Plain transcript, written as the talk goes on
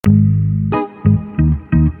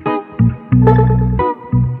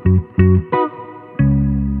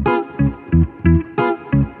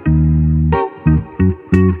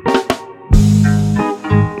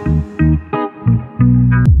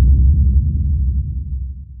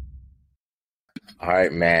All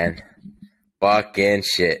right, man. Fucking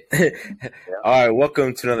shit. Yeah. All right,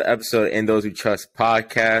 welcome to another episode of In Those We Trust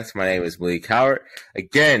podcast. My name is Malik Howard.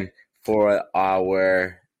 Again, for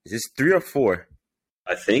our, is this 3 or 4?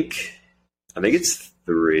 I think it's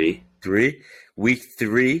 3. 3? Week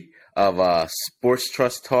 3 of Sports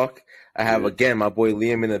Trust Talk. I have, again, my boy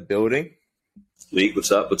Liam in the building. League,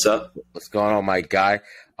 what's up? What's up? What's going on, my guy?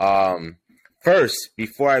 First,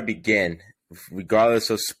 before I begin,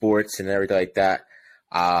 regardless of sports and everything like that,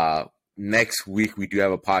 next week we do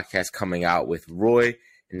have a podcast coming out with Roy,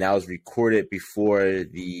 and that was recorded before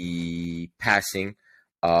the passing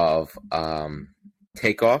of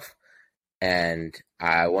Takeoff. And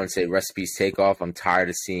I want to say rest in peace, Takeoff. I'm tired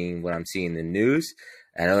of seeing what I'm seeing in the news.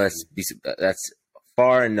 I know that's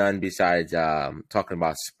far and none besides talking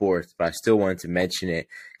about sports, but I still wanted to mention it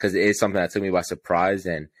because it is something that took me by surprise.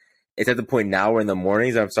 And it's at the point now where in the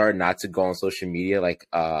mornings I'm starting not to go on social media like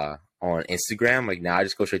on Instagram. Like now I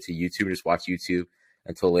just go straight to YouTube and just watch YouTube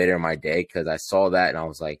until later in my day because I saw that and I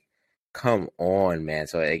was like, come on, man.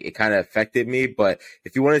 So it kind of affected me. But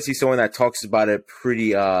if you want to see someone that talks about it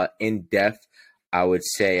pretty in depth, I would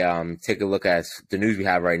say take a look at the news we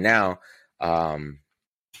have right now.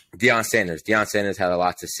 Deion Sanders. Deion Sanders had a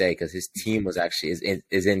lot to say because his team was actually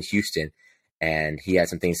is in Houston, and he had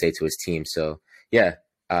some things to say to his team. So yeah,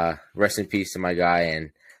 rest in peace to my guy, and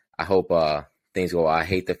I hope things go well. I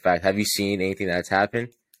hate the fact. Have you seen anything that's happened?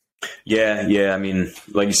 Yeah. I mean,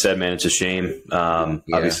 like you said, man, it's a shame.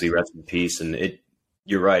 Obviously, rest in peace. And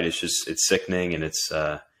you're right. It's sickening, and it's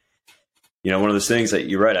one of those things that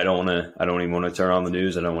you're right. I don't even want to turn on the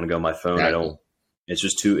news. I don't want to go on my phone. Exactly. It's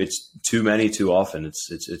just too many too often. It's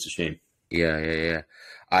a shame. Yeah.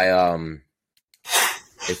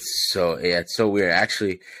 It's so weird.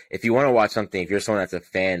 Actually, if you want to watch something, if you're someone that's a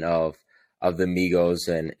fan of the Migos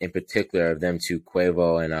and in particular of them two,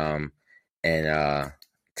 Quavo and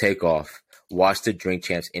Takeoff, watch the Drink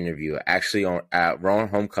Champs interview. Actually, at Rowan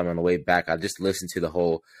Homecoming on the way back, I just listened to the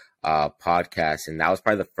whole podcast, and that was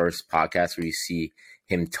probably the first podcast where you see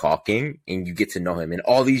him talking and you get to know him in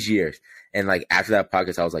all these years. And like after that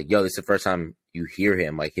podcast, I was like, yo, this is the first time you hear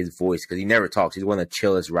him, like his voice, because he never talks. He's one of the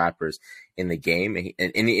chillest rappers in the game.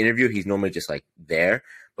 And in the interview, he's normally just like there.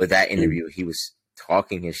 But that interview, he was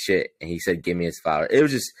talking his shit, and he said, give me his flower. It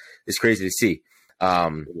was just, it's crazy to see.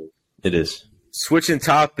 It is. Switching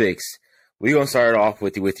topics, we're going to start off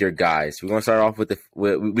with your guys. We're going to start off with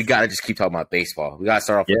we got to just keep talking about baseball. We got to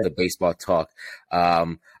start off with the baseball talk.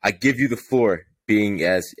 I give you the floor being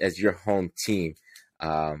as your home team.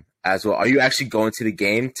 As well. Are you actually going to the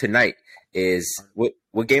game tonight?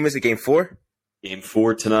 What game is it? Game 4? Game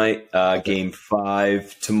 4 tonight. Game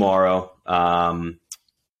 5 tomorrow.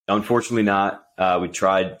 Unfortunately not. We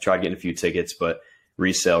tried getting a few tickets, but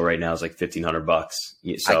resale right now is like $1,500.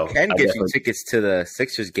 So I can get you tickets to the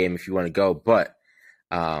Sixers game if you want to go, but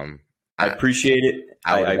I appreciate it.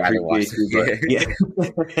 I appreciate you,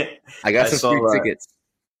 but yeah. I got some free tickets.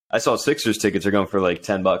 I saw Sixers tickets are going for like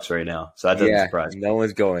 $10 right now. So that doesn't surprise me. No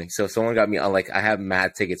one's going. So someone got me on I have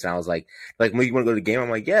mad tickets, and I was like, you want to go to the game? I'm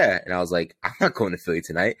like, yeah. And I was like, I'm not going to Philly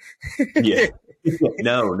tonight. Yeah.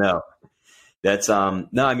 No. That's no,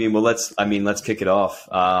 I mean, well let's kick it off.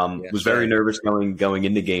 Was very nervous going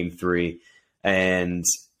into game 3. And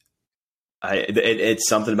it's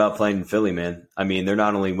something about playing in Philly, man. I mean, they're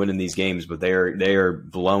not only winning these games, but they are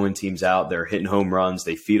blowing teams out. They're hitting home runs.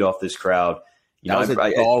 They feed off this crowd. That was a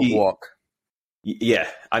dog walk. Yeah.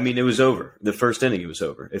 I mean, it was over. The first inning, it was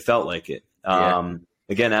over. It felt like it. Again,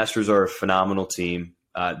 Astros are a phenomenal team.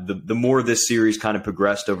 The more this series kind of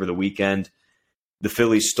progressed over the weekend, the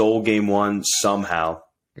Phillies stole game 1 somehow.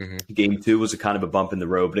 Mm-hmm. Game 2 was a kind of a bump in the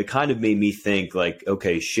road, but it kind of made me think like,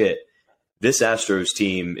 okay, shit, this Astros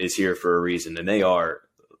team is here for a reason, and they are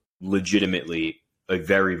legitimately a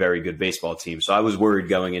very, very good baseball team. So I was worried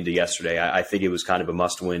going into yesterday. I think it was kind of a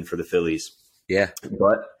must-win for the Phillies. Yeah.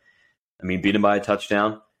 But, I mean, beat them by a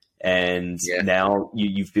touchdown, and now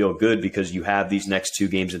you feel good because you have these next 2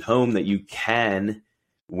 games at home that you can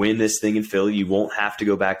win this thing in Philly. You won't have to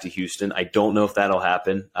go back to Houston. I don't know if that'll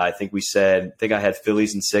happen. I think I had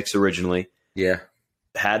Phillies in 6 originally. Yeah.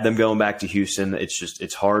 Had them going back to Houston.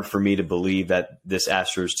 It's hard for me to believe that this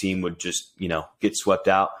Astros team would just, get swept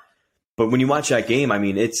out. But when you watch that game, I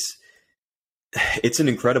mean, it's an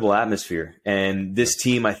incredible atmosphere. And this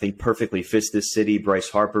team, I think, perfectly fits this city. Bryce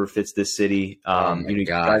Harper fits this city.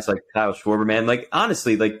 Guys like Kyle Schwarber, man, like,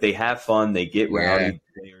 honestly, like, they have fun. They get rowdy.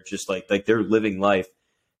 They are just like they're living life.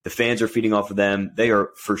 The fans are feeding off of them. They are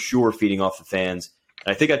for sure feeding off the fans.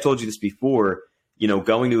 And I think I told you this before,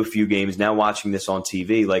 going to a few games, now watching this on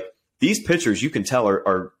TV, like, these pitchers, you can tell,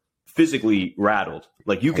 are physically rattled.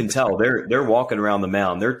 Like you can tell they're walking around the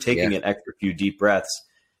mound. They're taking an extra few deep breaths.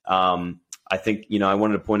 I think, I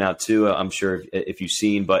wanted to point out too, I'm sure if you've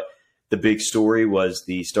seen, but the big story was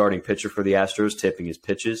the starting pitcher for the Astros tipping his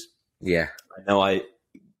pitches. Yeah. I know I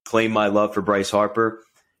claim my love for Bryce Harper.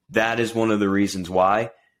 That is one of the reasons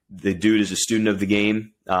why. The dude is a student of the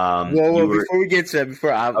game. Before we get to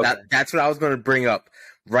that, that's what I was going to bring up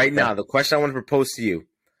right now. The question I want to propose to you.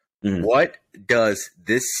 Mm-hmm. What does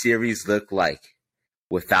this series look like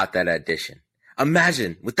without that addition?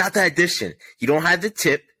 Imagine, without that addition, you don't have the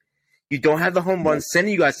tip. You don't have the home run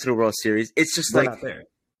sending you guys to the World Series. It's just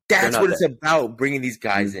that's what it's about, bringing these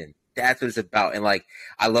guys in. That's what it's about. And,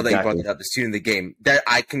 I love that you brought that up, the student of the game. That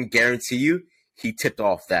I can guarantee you he tipped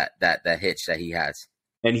off that hitch that he has.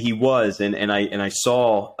 And he was, and I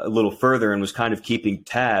saw a little further and was kind of keeping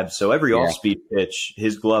tabs. So every off-speed pitch,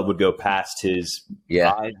 his glove would go past his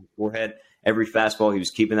eyes, forehead. Every fastball, he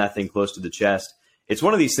was keeping that thing close to the chest. It's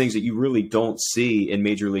one of these things that you really don't see in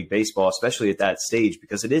Major League Baseball, especially at that stage,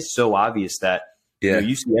 because it is so obvious that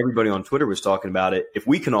you see everybody on Twitter was talking about it. If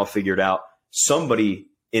we can all figure it out, somebody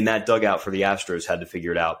in that dugout for the Astros had to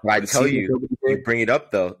figure it out. I tell you, you bring it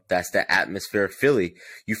up, though. That's the atmosphere of Philly.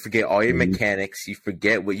 You forget all your mechanics. You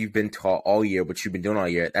forget what you've been taught all year, what you've been doing all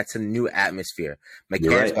year. That's a new atmosphere.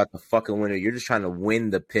 Mechanics got the fucking winner. You're just trying to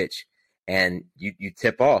win the pitch, and you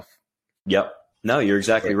tip off. Yep. No, you're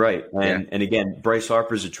exactly right. And again, Bryce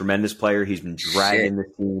Harper's a tremendous player. He's been dragging the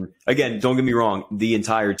team. Again, don't get me wrong. The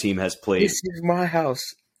entire team has played. This is my house.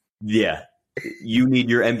 Yeah. You need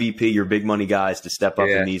your MVP, your big money guys to step up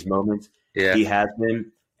in these moments. Yeah. He has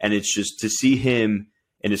been. And it's just to see him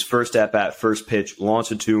in his first at-bat, first pitch,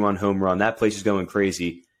 launch a 2-run home run. That place is going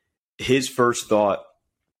crazy. His first thought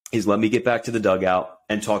is, let me get back to the dugout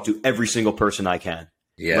and talk to every single person I can.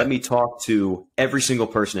 Yeah. Let me talk to every single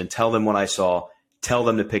person and tell them what I saw, tell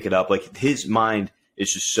them to pick it up. His mind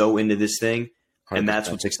is just so into this thing. 100%. And that's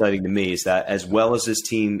what's exciting to me is that as well as this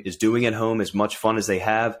team is doing at home, as much fun as they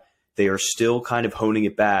have, they are still kind of honing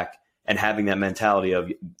it back and having that mentality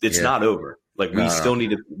of it's not over.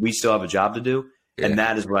 We still have a job to do. Yeah. And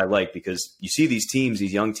that is what I like, because you see these teams,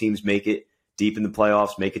 these young teams make it deep in the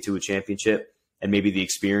playoffs, make it to a championship, and maybe the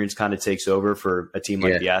experience kind of takes over for a team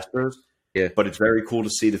like the Astros. Yeah. But it's very cool to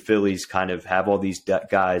see the Phillies kind of have all these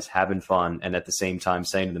guys having fun and at the same time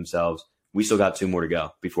saying to themselves, we still got 2 more to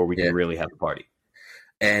go before we can really have a party.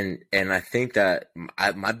 And I think that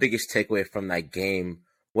my biggest takeaway from that game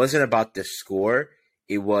wasn't about the score.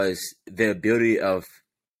 It was the ability of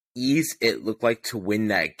ease it looked like to win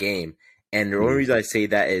that game. And the only reason I say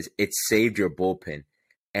that is it saved your bullpen.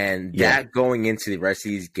 And that going into the rest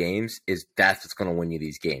of these games that's what's going to win you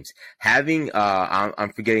these games. Having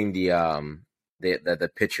I'm forgetting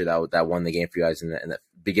the pitcher that won the game for you guys in the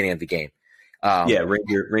beginning of the game.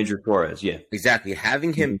 Ranger Torres. Yeah, exactly.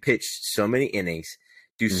 Having him pitch so many innings,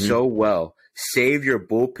 do so well, save your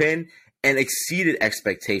bullpen, and exceeded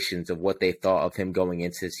expectations of what they thought of him going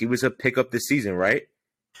into this. He was a pickup this season, right?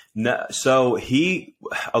 No, so he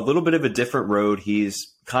a little bit of a different road.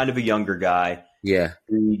 He's kind of a younger guy. Yeah,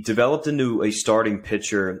 he developed into a starting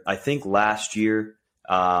pitcher, I think last year,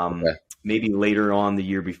 maybe later on the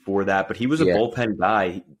year before that. But he was a bullpen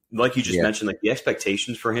guy, like you just mentioned. Like the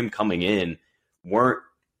expectations for him coming in weren't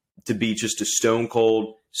to be just a stone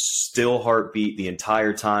cold, still heartbeat the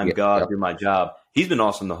entire time. God, do my job. He's been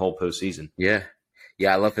awesome the whole postseason. Yeah,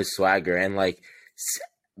 I love his swagger and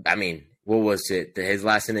what was it? His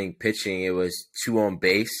last inning pitching, it was 2 on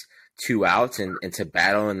base, 2 outs, and to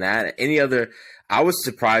battle in that. I was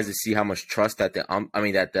surprised to see how much trust that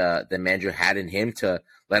the manager had in him to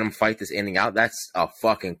let him fight this inning out. That's a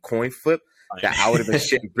fucking coin flip that I would have been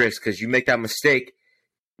shitting bricks, because you make that mistake,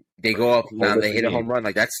 they go up, now they hit a home run.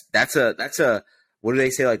 That's a what do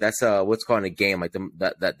they say? That's what's called in a game.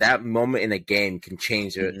 That moment in a game can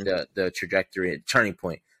change the trajectory, turning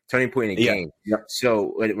point in a game. Yep.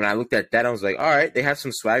 So when I looked at that, I was like, all right, they have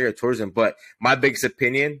some swagger towards him. But my biggest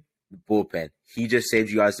opinion, the bullpen. He just saved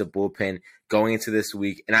you guys the bullpen going into this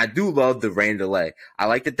week. And I do love the rain delay. I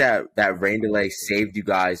like that rain delay saved you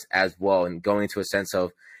guys as well. And going into a sense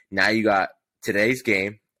of now you got today's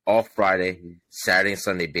game, off Friday, Saturday and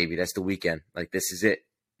Sunday, baby. That's the weekend. This is it.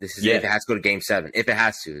 This is it. If it has to go to game 7. If it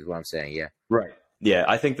has to, is what I'm saying. Yeah. Right. Yeah,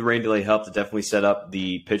 I think the rain delay helped to definitely set up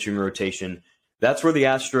the pitching rotation. That's where the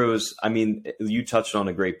Astros, you touched on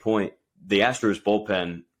a great point. The Astros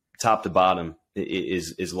bullpen, top to bottom,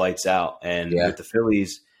 is lights out. And with the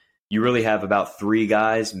Phillies, you really have about 3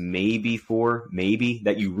 guys, maybe 4,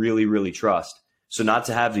 that you really, really trust. So not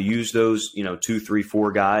to have to use those, 2, 3,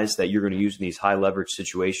 4 guys that you're going to use in these high leverage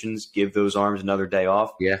situations, give those arms another day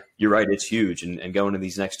off. Yeah. You're right. It's huge. And going to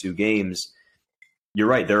these next 2 games, you're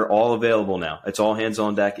right. They're all available now. It's all hands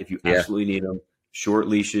on deck. If you absolutely need them, short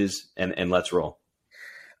leashes and let's roll.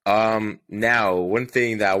 Now, one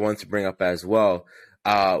thing that I wanted to bring up as well,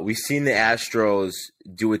 we've seen the Astros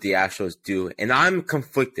do what the Astros do, and I'm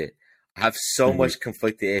conflicted. I have so much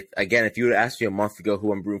conflicted. If you would have asked me a month ago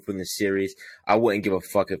who I'm rooting for in this series, I wouldn't give a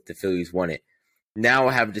fuck if the Phillies won it. Now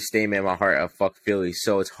I have a disdain in my heart of fuck Phillies,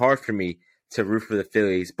 so it's hard for me to root for the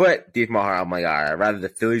Phillies. But deep in my heart, I'm like, all right, I'd rather the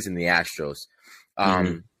Phillies than the Astros.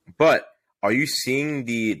 But are you seeing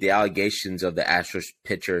the allegations of the Astros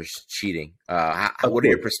pitchers cheating? What are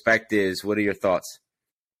your perspectives? What are your thoughts?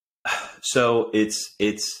 So it's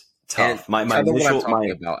tough. My initial what I'm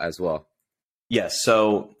talking about as well. Yes.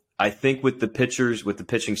 So I think with the pitchers, with the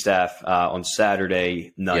pitching staff on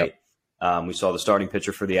Saturday night, we saw the starting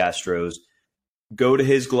pitcher for the Astros go to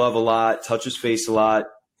his glove a lot, touch his face a lot.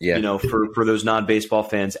 Yeah. For those non-baseball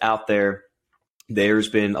fans out there, there's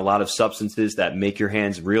been a lot of substances that make your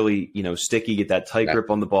hands really, sticky, get that tight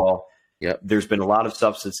grip on the ball. Yep. There's been a lot of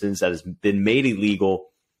substances that has been made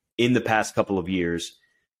illegal in the past couple of years.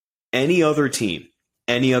 Any other team,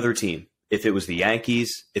 if it was the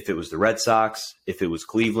Yankees, if it was the Red Sox, if it was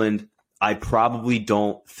Cleveland, I probably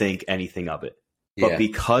don't think anything of it. But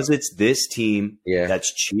because it's this team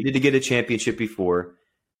that's cheated to get a championship before,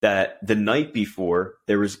 that the night before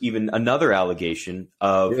there was even another allegation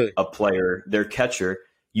of a player, their catcher,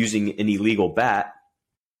 using an illegal bat.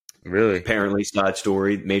 Really? Apparently, side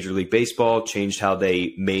story, Major League Baseball changed how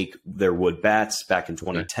they make their wood bats back in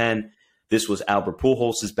 2010. Okay. This was Albert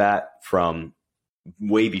Pujols' bat from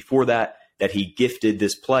way before that he gifted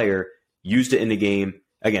this player, used it in the game.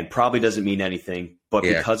 Again, probably doesn't mean anything, but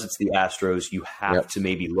because it's the Astros, you have to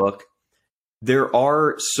maybe look. There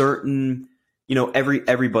are certain,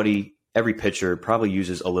 every pitcher probably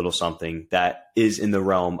uses a little something that is in the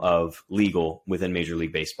realm of legal within Major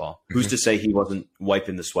League Baseball. Who's to say he wasn't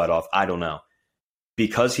wiping the sweat off? I don't know.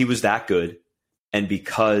 Because he was that good and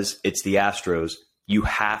because it's the Astros, you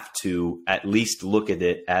have to at least look at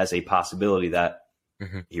it as a possibility that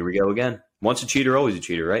here we go again. Once a cheater, always a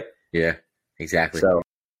cheater, right? Yeah, exactly. So,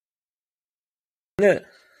 all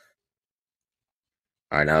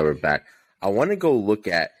right, now we're back. I want to go look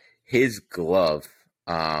at his glove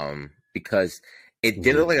because it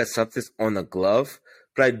didn't look like a substance on the glove,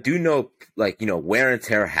 but I do know, wear and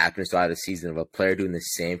tear happens throughout the season of a player doing the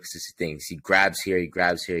same consistent things. He grabs here, he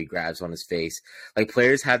grabs here, he grabs on his face. Like,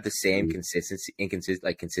 players have the same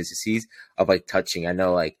consistencies of touching. I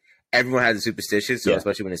know everyone has a superstition, so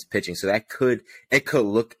especially when it's pitching. So it could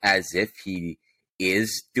look as if he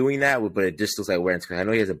is doing that, but it just looks like wear and tear. I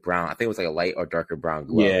know he has a brown, I think it was a light or darker brown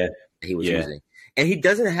glove that he was using. And he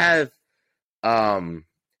doesn't have not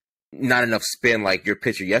enough spin like your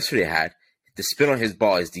pitcher yesterday had. The spin on his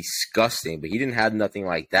ball is disgusting, but he didn't have nothing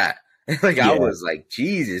like that. I was like,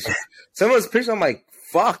 Jesus. Some of those pitches, I'm like,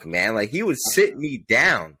 fuck, man. He would sit me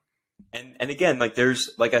down. And again,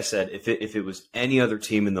 there's, like I said, if it was any other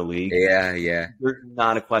team in the league, there's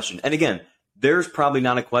not a question. And again, there's probably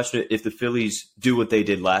not a question if the Phillies do what they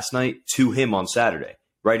did last night to him on Saturday,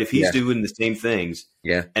 right? If he's doing the same things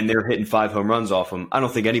and they're hitting 5 home runs off him, I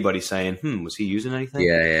don't think anybody's saying, was he using anything?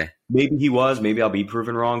 Yeah. Maybe he was. Maybe I'll be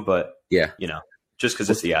proven wrong, but, just because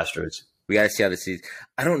it's the Astros. We got to see how this season.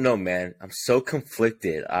 I don't know, man. I'm so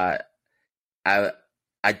conflicted. I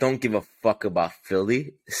don't give a fuck about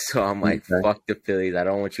Philly, so I'm like, fuck the Phillies. I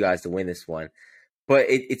don't want you guys to win this one. But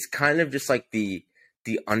it's kind of just the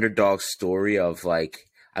underdog story of the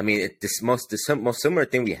most similar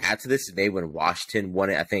thing we had to this is maybe when Washington won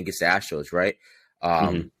it, I think it's the Astros, right?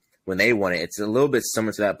 When they won it, it's a little bit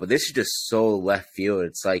similar to that, but this is just so left field.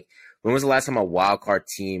 It's when was the last time a wild card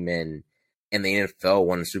team in the NFL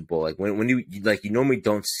won a Super Bowl? When you normally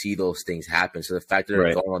don't see those things happen. So the fact that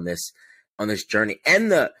they're going on this journey,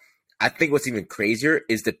 and I think what's even crazier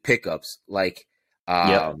is the pickups. I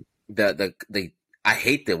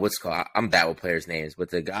hate what's called. I'm bad with players' names, but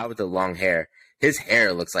the guy with the long hair, his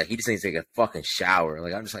hair looks like he just needs to take a fucking shower.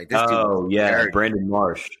 I'm just like, this dude. Oh yeah, Brandon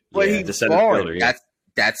Marsh. But he's balling.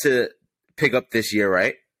 That's a pickup this year,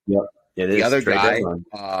 right? Yep. The other guy,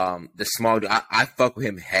 the small dude, I fuck with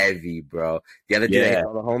him heavy, bro. The other dude that hit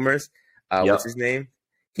all the homers, what's his name?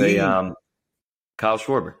 Kyle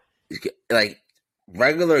Schwarber.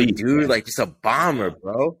 Regular dude, just a bomber,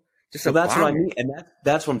 bro. That's what I mean, and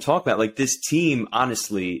that's what I'm talking about. This team,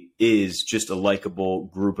 honestly, is just a likable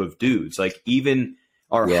group of dudes. Even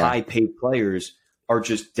our high-paid players are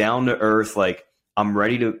just down to earth. I'm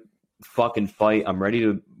ready to fucking fight. I'm ready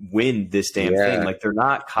to win this damn thing. Like, they're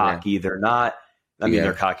not cocky. They're not, I mean,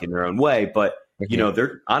 they're cocky in their own way, but you know,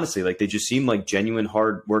 they're honestly, like, they just seem like genuine,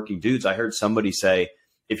 hard-working dudes. I heard somebody say,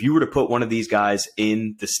 if you were to put one of these guys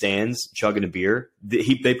in the stands chugging a beer,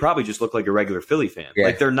 they probably just look like a regular Philly fan.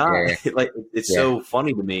 Like, they're not like, it's so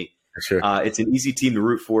funny to me. Sure. It's an easy team to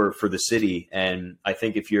root for the city. And I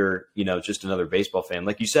think if you're, you know, just another baseball fan,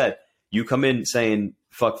 like you said, you come in saying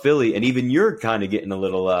fuck Philly, and even you're kind of getting a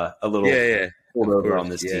little pulled over on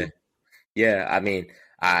this team. Yeah, I mean,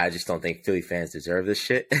 I just don't think Philly fans deserve this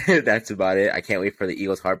shit. That's about it. I can't wait for the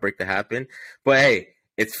Eagles' heartbreak to happen. But hey,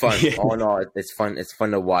 it's fun. All in all, it's fun. It's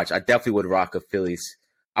fun to watch. I definitely would rock a Phillies.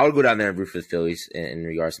 I would go down there and root for the Phillies in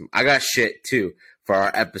regards to. I got shit too for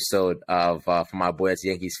our episode of for my boy that's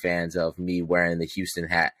Yankees fans of me wearing the Houston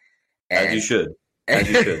hat. And, as you should. As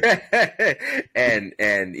you should. and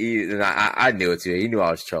I knew it too. He knew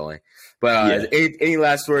I was trolling. But any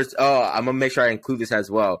last words? Oh, I'm gonna make sure I include this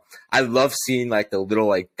as well. I love seeing like the little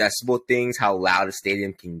like decibel things, how loud a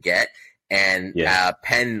stadium can get, and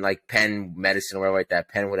Penn Medicine or whatever like that,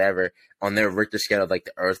 Penn whatever on their Richter scale of like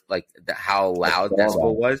the earth, like how loud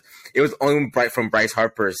decibel was. It was only from Bryce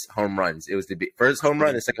Harper's home runs. It was the first home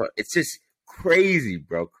run. It's just crazy,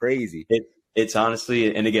 bro, crazy. It's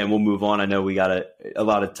honestly, and again, we'll move on. I know we got a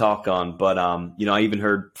lot of talk on, but you know, I even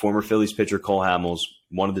heard former Phillies pitcher Cole Hamels,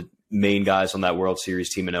 one of the main guys on that World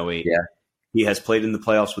Series team in 08. Yeah. He has played in the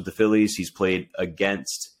playoffs with the Phillies. He's played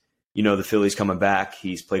against, you know, the Phillies coming back.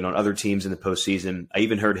 He's played on other teams in the postseason. I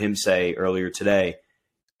even heard him say earlier today,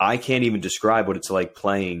 I can't even describe what it's like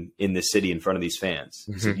playing in this city in front of these fans.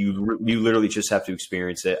 Mm-hmm. So you literally just have to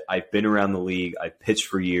experience it. I've been around the league. I've pitched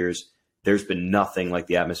for years. There's been nothing like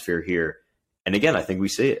the atmosphere here. And again, I think we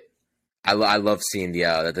see it. I love seeing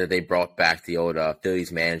that they brought back the old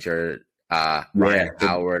Phillies manager, Ryan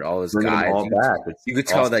Howard, all those guys. You could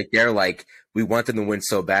tell that they're like, we want them to win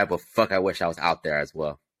so bad, but fuck, I wish I was out there as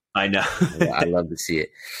well. I know. I love to see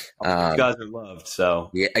it. These guys are loved,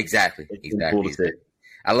 so yeah, exactly. Cool to see.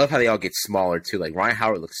 I love how they all get smaller too. Like Ryan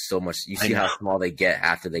Howard looks so much. You see how small they get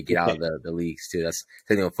after they get out of the leagues too. That's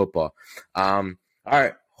the thing with football. All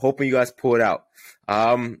right, hoping you guys pull it out.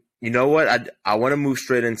 You know what? I want to move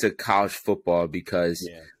straight into college football because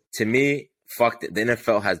to me, fuck the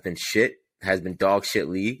NFL has been dog shit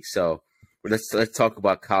league. So let's talk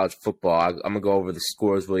about college football. I'm gonna go over the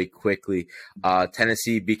scores really quickly.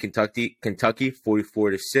 Tennessee beat Kentucky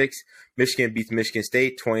 44-6. Michigan beats Michigan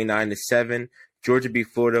State 29-7. Georgia beat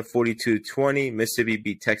Florida 42-20. Mississippi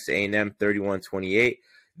beat Texas A&M 31-28.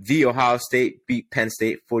 The Ohio State beat Penn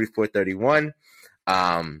State 44-31.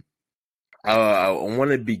 I want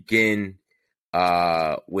to begin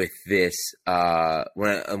with this.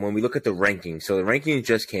 When we look at the rankings, so the rankings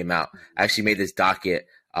just came out. I actually made this docket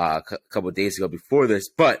a couple of days ago before this,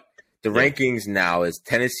 but the rankings now is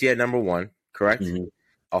Tennessee at number 1, correct? Mm-hmm.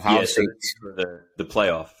 Ohio State for the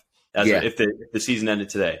playoff. If the season ended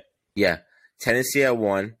today. Yeah, Tennessee at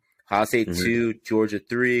 1, Ohio State 2, Georgia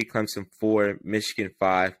 3, Clemson 4, Michigan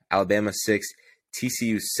 5, Alabama 6,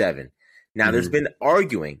 TCU 7. Now there's been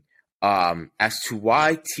arguing as to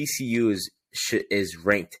why TCU is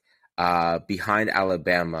ranked behind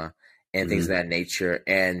Alabama and things of that nature,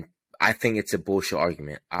 and I think it's a bullshit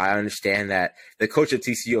argument. I understand that the coach of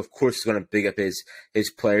TCU, of course, is going to big up his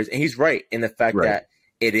players, and he's right in the fact that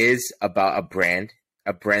it is about a brand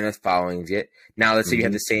that's following it. Now, let's say you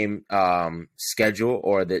have the same schedule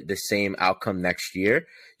or the same outcome next year,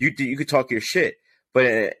 you could talk your shit.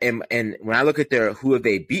 But and when I look at who have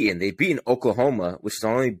they beaten? They've beaten Oklahoma, which is the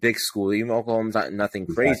only big school. Even Oklahoma's not nothing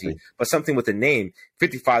crazy, but something with a name,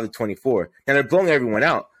 55-24. Now they're blowing everyone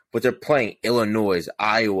out, but they're playing Illinois,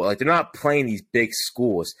 Iowa. Like they're not playing these big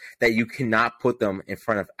schools that you cannot put them in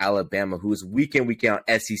front of Alabama, who is week in week out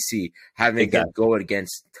SEC, having to go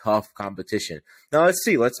against tough competition. Now let's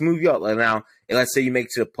see. Let's move you up. Now let's say you make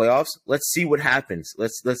it to the playoffs. Let's see what happens.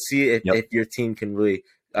 Let's see if your team can really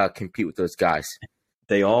compete with those guys.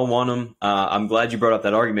 They all want them. I'm glad you brought up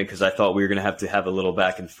that argument because I thought we were going to have a little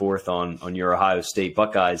back and forth on your Ohio State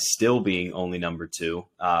Buckeyes still being only number 2,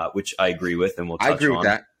 which I agree with, and we'll touch on.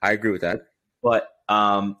 I agree with that. But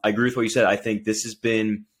I agree with what you said. I think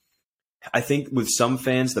with some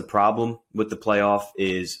fans, the problem with the playoff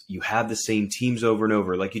is you have the same teams over and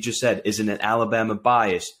over. Like you just said, isn't an Alabama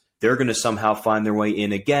bias? They're going to somehow find their way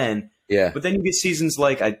in again. Yeah. But then you get seasons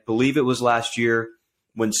like I believe it was last year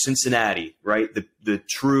when Cincinnati, right, the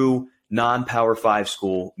true non-Power 5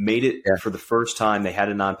 school, made it for the first time. They had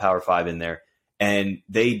a non-Power 5 in there, and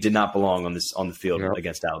they did not belong on the field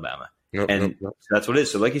against Alabama. That's what it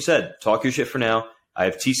is. So like you said, talk your shit for now. I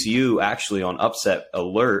have TCU actually on upset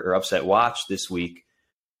alert or upset watch this week.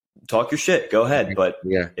 talk your shit. Go ahead. But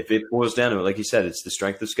Yeah. if it boils down to it, like you said, it's the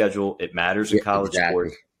strength of schedule. It matters in college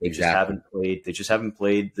sports. They just haven't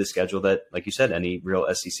played the schedule that, like you said, any real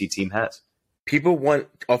SEC team has. People want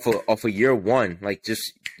off of year one, like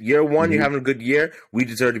just year one, you're having a good year. We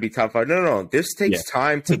deserve to be top 5. No. This takes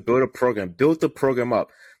time to build a program. Build the program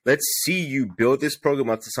up. Let's see you build this program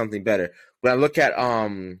up to something better. When I look at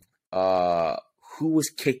who was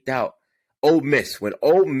kicked out, Ole Miss. When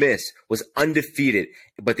Ole Miss was undefeated,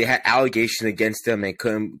 but they had allegations against them and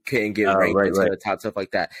couldn't get ranked into the top stuff like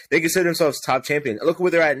that. They consider themselves top champions. Look where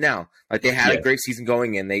they're at now. Like they had a great season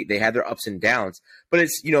going, and they had their ups and downs. But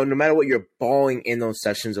it's no matter what, you're balling in those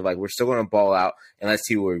sessions of like we're still going to ball out and let's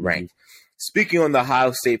see where we rank. Speaking on the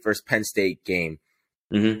Ohio State versus Penn State game,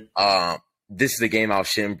 this is the game I was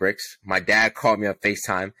shitting bricks. My dad called me on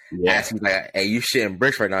FaceTime, asked me like, "Hey, you shitting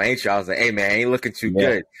bricks right now, ain't you?" I was like, "Hey man, I ain't looking too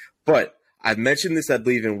good." But I mentioned this, I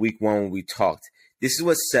believe, in week 1 when we talked. This is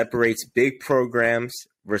what separates big programs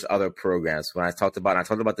versus other programs. When I talked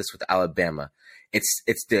about this with Alabama. It's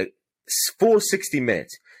the full 60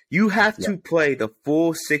 minutes. You have to play the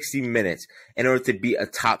full 60 minutes in order to beat a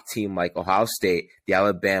top team like Ohio State, the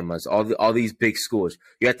Alabamas, all these big schools.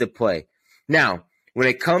 You have to play. Now, when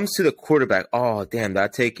it comes to the quarterback, oh damn, I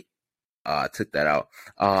took that out.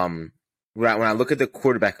 When I look at the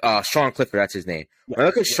quarterback, Sean Clifford, that's his name. When I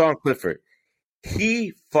look at Sean Clifford,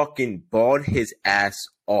 he fucking balled his ass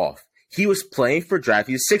off. He was playing for draft.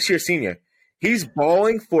 He's a 6-year senior. He's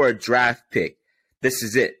balling for a draft pick. This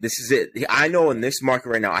is it. I know in this market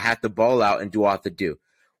right now, I have to ball out and do all I have to do.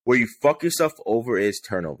 Where you fuck yourself over is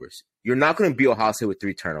turnovers. You're not going to beat Ohio State with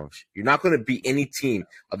 3 turnovers. You're not going to beat any team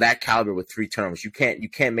of that caliber with 3 turnovers. You can't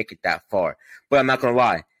make it that far. But I'm not going to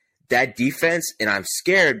lie. That defense, and I'm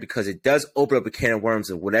scared because it does open up a can of worms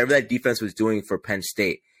of whatever that defense was doing for Penn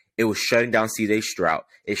State. It was shutting down C.J. Stroud.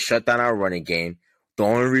 It shut down our running game. The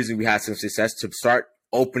only reason we had some success to start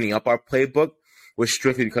opening up our playbook was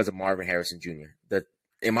strictly because of Marvin Harrison Jr.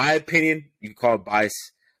 In my opinion, you can call it bias,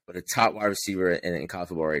 but the top wide receiver in college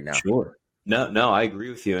football right now. Sure. No, I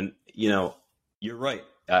agree with you. And, you're right.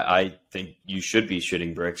 I think you should be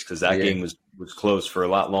shitting bricks because that game was close for a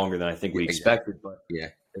lot longer than I think we expected. But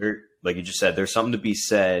like you just said, there's something to be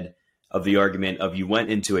said of the argument of you went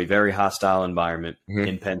into a very hostile environment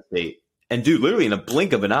in Penn State. And, dude, literally in a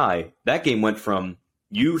blink of an eye, that game went from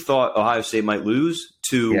you thought Ohio State might lose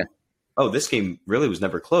to, this game really was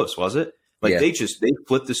never close, was it? Like they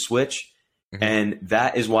flipped the switch, and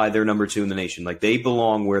that is why they're number 2 in the nation. Like they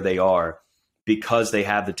belong where they are because they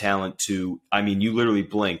have the talent to, you literally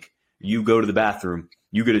blink, you go to the bathroom,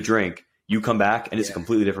 you get a drink, you come back, and it's a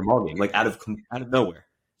completely different ballgame, like out of nowhere.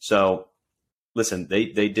 So, listen, they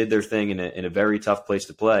did their thing in a very tough place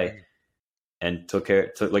to play, and took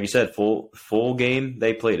like you said, full game.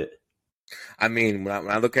 They played it. When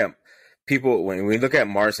I look at people, when we look at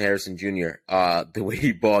Marvin Harrison Jr., the way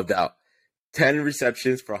he balled out, 10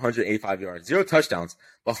 receptions for 185 yards, 0 touchdowns,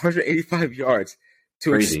 but 185 yards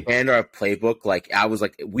to expand our playbook. Like I was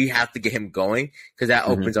like, we have to get him going because that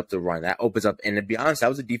opens up the run. That opens up, and to be honest, that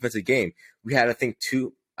was a defensive game. We had, I think,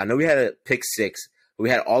 2. I know we had a pick 6. We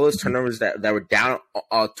had all those turnovers that were down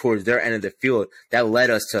towards their end of the field that led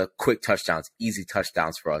us to quick touchdowns, easy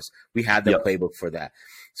touchdowns for us. We had the playbook for that.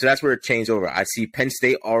 So that's where it changed over. I see Penn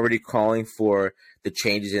State already calling for the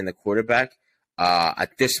changes in the quarterback.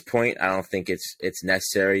 At this point, I don't think it's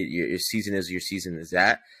necessary. Your season is your season is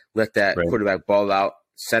that. Let that quarterback ball out,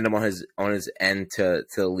 send him on his end to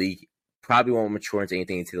the league. Probably won't mature into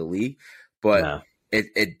anything into the league, but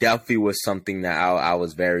it definitely was something that I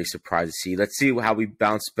was very surprised to see. Let's see how we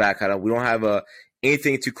bounce back. We don't have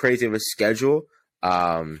anything too crazy of a schedule.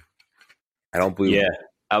 I don't believe. Yeah,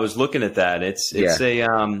 I was looking at that. It's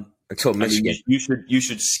until Michigan. You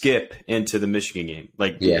should skip into the Michigan game.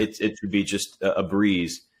 Like it should be just a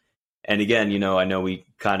breeze. And again, I know we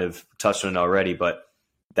kind of touched on it already, but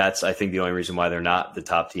that's I think the only reason why they're not the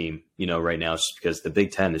top team, right now, is because the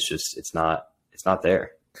Big Ten is just it's not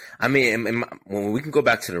there. When we can go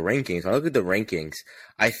back to the rankings, when I look at the rankings,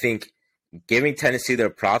 I think giving Tennessee their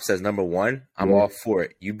props as number 1, I'm all for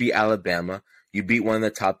it. You beat Alabama. You beat one of the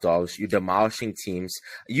top dogs. You're demolishing teams.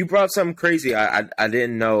 You brought up something crazy. I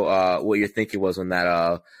didn't know what your thinking was on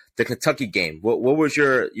that. The Kentucky game. What was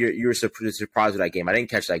your surprise with that game? I didn't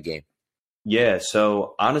catch that game. Yeah,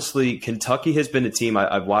 so honestly, Kentucky has been a team.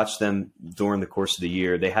 I've watched them during the course of the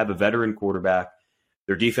year. They have a veteran quarterback.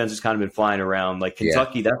 Their defense has kind of been flying around. Like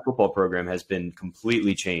Kentucky, that football program has been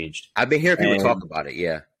completely changed. I've been hearing people talk about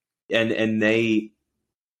it, And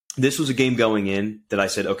this was a game going in that I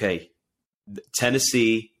said, okay,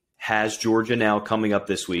 Tennessee has Georgia now coming up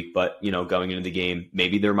this week, but, going into the game,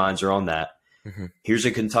 maybe their minds are on that. Here's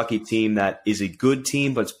a Kentucky team that is a good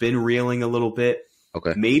team, but's been reeling a little bit.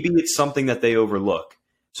 Okay. Maybe it's something that they overlook.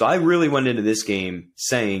 So I really went into this game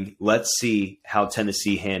saying, let's see how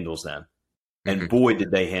Tennessee handles them. And boy,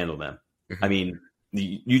 did they handle them. I mean,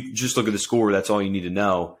 you just look at the score. That's all you need to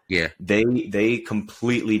know. Yeah. They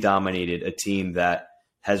completely dominated a team that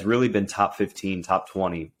has really been top 15, top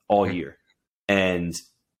 20 all year. And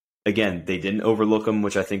again, they didn't overlook them,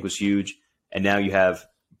 which I think was huge. And now you have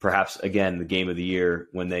perhaps, again, the game of the year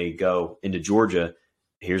when they go into Georgia.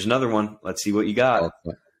 Here's another one. Let's see what you got.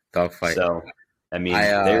 Dogfight. So, I mean,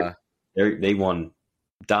 they won,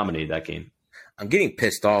 dominated that game. I'm getting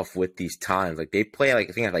pissed off with these times. Like they play I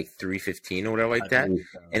think at 3:15 or whatever like that.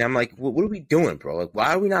 And I'm like, what are we doing, bro? Like,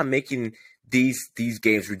 why are we not making these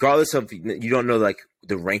games, regardless of you don't know like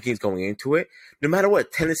the rankings going into it? No matter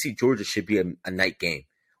what, Tennessee Georgia should be a night game.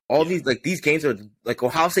 All these games are like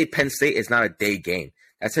Ohio State Penn State is not a day game.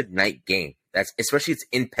 That's a night game. That's especially it's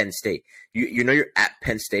in Penn State. You know you're at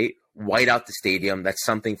Penn State, white out the stadium. That's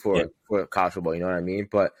something for college football. You know what I mean?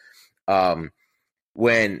 But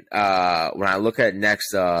when I look at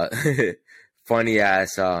next funny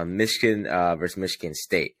ass Michigan versus Michigan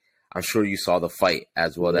State, I'm sure you saw the fight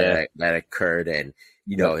as well that occurred, and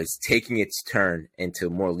you know it's taking its turn into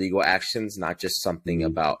more legal actions, not just something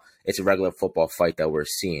about it's a regular football fight that we're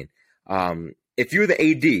seeing. If you're the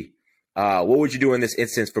AD, what would you do in this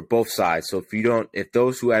instance for both sides? So if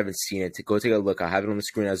those who haven't seen it, go take a look. I have it on the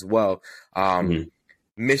screen as well.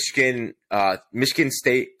 Michigan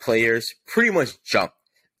State players pretty much jumped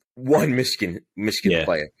one Michigan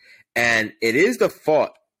player, and it is the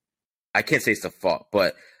fault. I can't say it's the fault,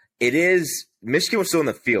 but it is. Michigan was still in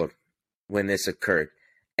the field when this occurred,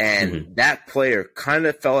 and that player kind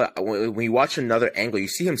of fell out. When you watch another angle, you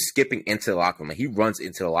see him skipping into the locker room. Like he runs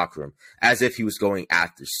into the locker room as if he was going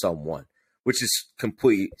after someone, which is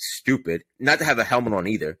completely stupid. Not to have a helmet on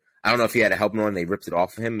either. I don't know if he had a helmet on and they ripped it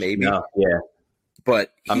off of him. Maybe. No, yeah.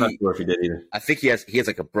 But I'm not sure if he did either. I think he has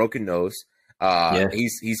like a broken nose.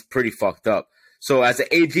 He's pretty fucked up. So as an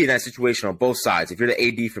AD in that situation on both sides, if you're the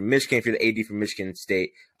AD from Michigan, if you're the AD from Michigan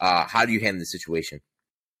State, how do you handle the situation?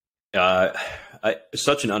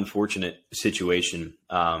 Such an unfortunate situation.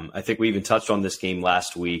 I think we even touched on this game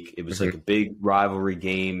last week. It was like a big rivalry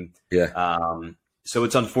game. Yeah. So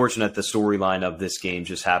it's unfortunate the storyline of this game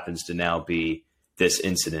just happens to now be this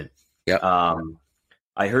incident. Yeah.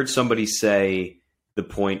 I heard somebody say the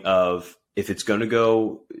point of if it's going to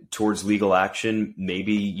go towards legal action,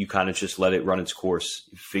 maybe you kind of just let it run its course,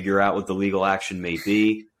 figure out what the legal action may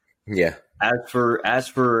be. Yeah. As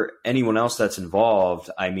for anyone else that's involved,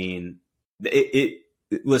 I mean,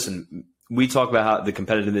 listen, we talk about how the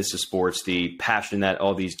competitiveness of sports, the passion that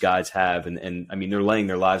all these guys have, and I mean, they're laying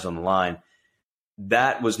their lives on the line.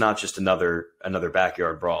 That was not just another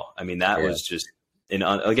backyard brawl. I mean, that was just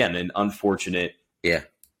an unfortunate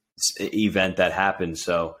event that happened.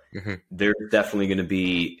 So there's definitely going to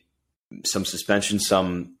be some suspension,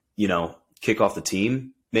 some, kick off the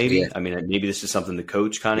team. Maybe. Yeah. I mean, maybe this is something the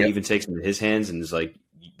coach kind of even takes into his hands and is like,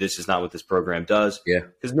 this is not what this program does. Yeah.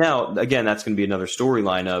 Because now, again, that's going to be another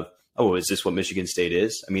storyline of, oh, is this what Michigan State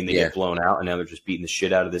is? I mean, they get blown out and now they're just beating the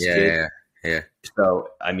shit out of this kid. Yeah. So,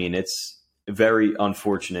 I mean, it's a very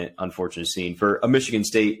unfortunate scene for a Michigan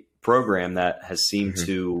State program that has seemed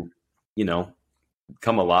to,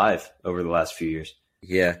 come alive over the last few years.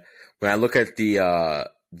 Yeah. When I look at the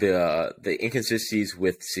inconsistencies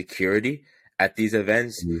with security at these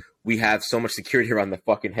events, we have so much security around the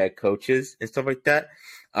fucking head coaches and stuff like that.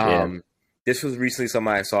 This was recently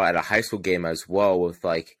something I saw at a high school game as well with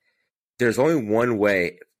like, there's only one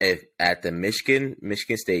way at the Michigan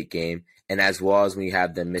State game. And as well as when you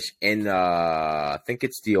have I think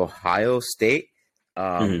it's the Ohio State.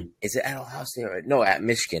 Is it at Ohio State? No, at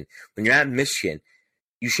Michigan. When you're at Michigan,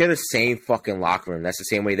 you share the same fucking locker room. That's the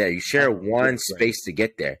same way there. You share one space to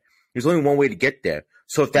get there. There's only one way to get there.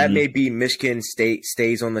 So if that may be Michigan State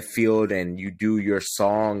stays on the field and you do your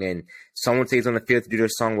song and someone stays on the field to do their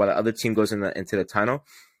song while the other team goes into the tunnel,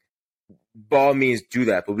 by all means do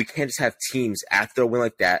that. But we can't just have teams after a win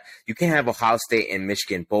like that. You can't have Ohio State and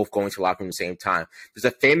Michigan both going to the locker room at the same time. There's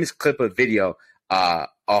a famous clip of video.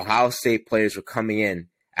 Ohio State players were coming in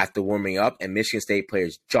after warming up and Michigan State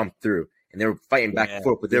players jumped through. And they were fighting back and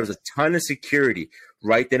forth, but there was a ton of security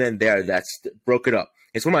right then and there that broke it up.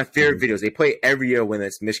 It's one of my favorite videos. They play every year when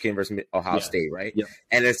it's Michigan versus Ohio State, right? Yeah.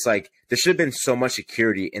 And it's like there should have been so much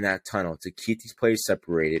security in that tunnel to keep these players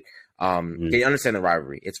separated. They understand the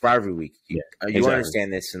rivalry. It's rivalry week. You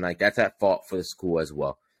understand this, and like that's at fault for the school as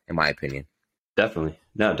well, in my opinion. Definitely,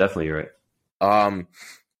 no, definitely, you're right.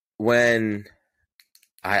 When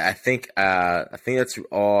I think that's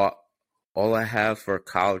all all I have for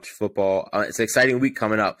college football. It's an exciting week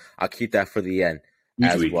coming up. I'll keep that for the end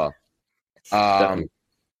as well.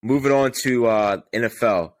 Moving on to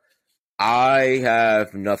NFL. I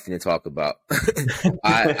have nothing to talk about.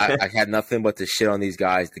 I had nothing but to shit on these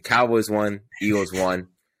guys. The Cowboys won. Eagles won.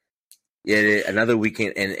 Yeah, another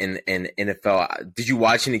weekend in NFL. Did you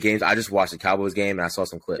watch any games? I just watched the Cowboys game and I saw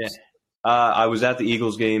some clips. Yeah. I was at the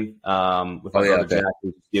Eagles game with my brother Jack,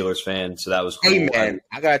 who's a Steelers fan, so that was cool. Hey, man,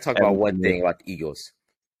 I got to talk about one thing about the Eagles.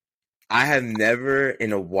 I have never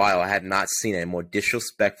in a while, I have not seen a more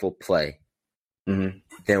disrespectful play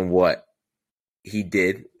than what he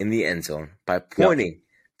did in the end zone by pointing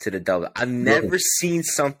to the double. I've never seen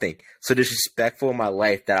something so disrespectful in my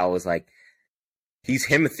life that I was like, he's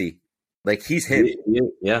Himothy. Like, he's him.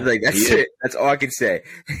 Yeah. Like, that's it. That's all I can say.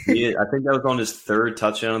 I think that was on his third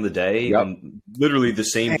touchdown of the day. Yep. Literally the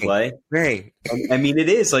same play. Right. I mean, it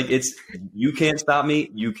is. Like, it's you can't stop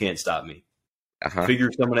me. You can't stop me.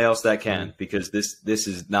 Figure someone else that can, because this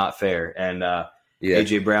is not fair. And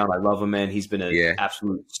A.J. Brown, I love him, man. He's been an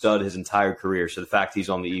absolute stud his entire career. So the fact he's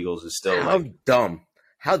on the Eagles is still dumb.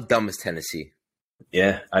 How dumb is Tennessee?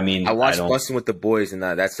 Yeah, I mean, I watched Busting with the Boys, and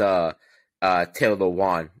that's Taylor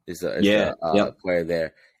Lewan is the player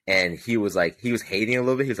there, and he was hating a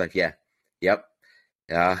little bit. He was like,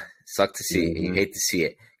 sucked to see. You hate to see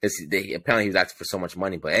it because apparently he was asking for so much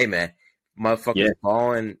money. But hey, man, motherfuckers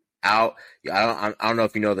balling out. I don't know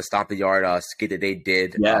if you know the Stomp the Yard skit that they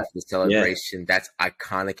did for the celebration. Yeah. That's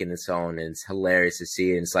iconic in its own, and it's hilarious to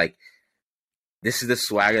see. And it's like, this is the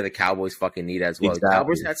swagger the Cowboys fucking need as well. Exactly. The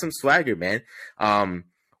Cowboys had some swagger, man.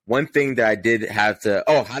 One thing that I did have to –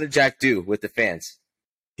 how did Jack do with the fans?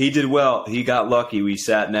 He did well. He got lucky. We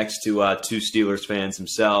sat next to two Steelers fans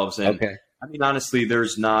themselves. And I mean, honestly,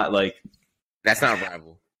 there's not like – that's not a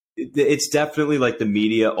rival. It's definitely like the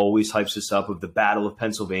media always hypes us up of the Battle of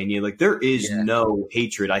Pennsylvania. Like, there is no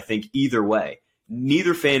hatred, I think, either way.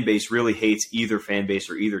 Neither fan base really hates either fan base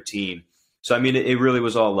or either team. So, I mean, it really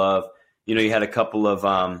was all love. You know, you had a couple of,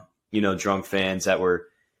 drunk fans that were,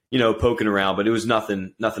 poking around, but it was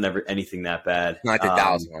nothing anything that bad. Not the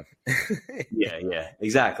Dallas one. yeah,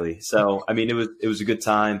 exactly. So, I mean, it was a good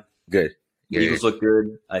time. Good. The Eagles look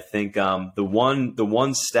good. I think the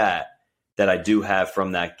one stat that I do have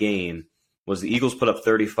from that game was the Eagles put up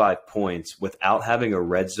 35 points without having a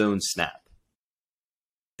red zone snap.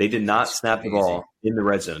 They did not snap the ball in the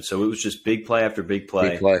red zone. So it was just big play after big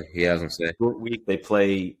play. Big play, yeah, I was going to say. Short week, they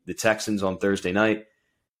play the Texans on Thursday night.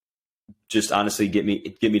 Just honestly, get me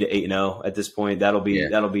to 8-0 at this point. That'll be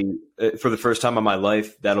for the first time in my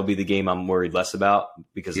life, that'll be the game I'm worried less about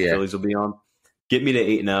because the Phillies will be on. Get me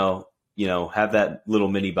to 8-0, have that little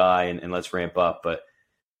mini bye and let's ramp up. But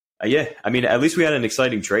I mean, at least we had an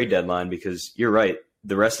exciting trade deadline because you're right.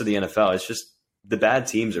 The rest of the NFL, it's just the bad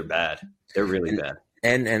teams are bad. They're really bad.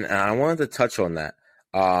 And I wanted to touch on that.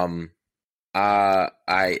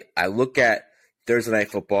 I look at Thursday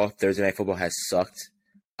Night Football. Thursday Night Football has sucked.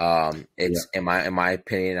 In my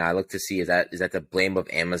opinion, I look to see is that the blame of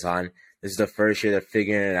Amazon. This is the first year they're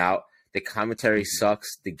figuring it out. The commentary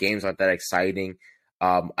sucks. The games aren't that exciting.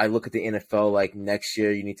 I look at the NFL like next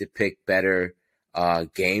year you need to pick better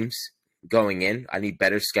games going in. I need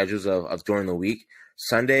better schedules of during the week.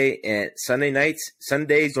 Sundays during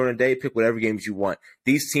the day, pick whatever games you want.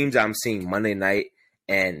 These teams I'm seeing Monday night,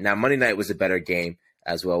 and now Monday night was a better game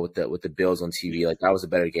as well with the Bills on TV. Like, that was a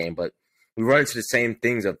better game, but we run into the same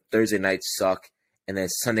things of Thursday nights suck, and then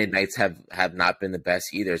Sunday nights have not been the best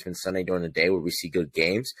either. It's been Sunday during the day where we see good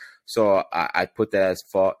games. So I put that as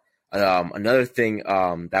fault. Another thing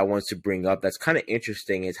that I wanted to bring up that's kind of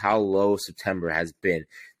interesting is how low September has been.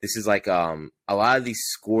 This is like a lot of these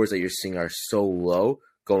scores that you're seeing are so low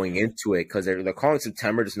going into it because they're calling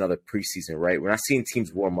September just another preseason, right? We're not seeing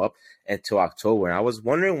teams warm up until October, and I was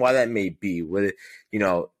wondering why that may be. Whether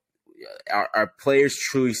are players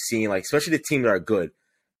truly seeing, like, especially the teams that are good,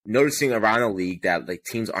 noticing around the league that like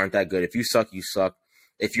teams aren't that good. If you suck, you suck.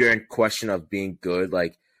 If you're in question of being good,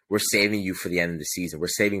 like, we're saving you for the end of the season. We're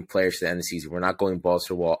saving players for the end of the season. We're not going balls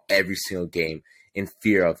to the wall every single game in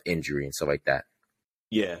fear of injury and stuff like that.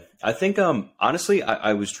 Yeah, I think honestly,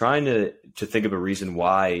 I was trying to think of a reason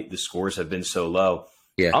why the scores have been so low.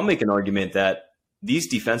 Yeah, I'll make an argument that these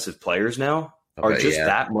defensive players now are just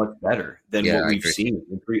that much better than what we've seen.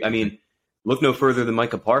 I mean, look no further than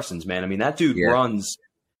Micah Parsons, man. I mean, that dude runs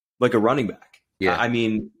like a running back. Yeah, I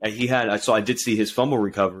mean, I did see his fumble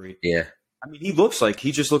recovery. Yeah. I mean, he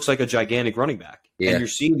just looks like a gigantic running back. Yeah. And you're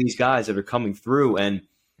seeing these guys that are coming through and,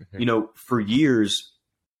 for years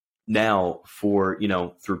now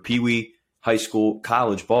through Pee Wee, high school,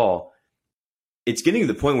 college ball, it's getting to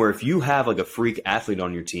the point where if you have like a freak athlete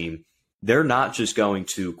on your team, they're not just going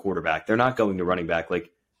to quarterback. They're not going to running back.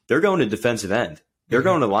 Like, they're going to defensive end. They're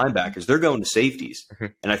going to linebackers. They're going to safeties.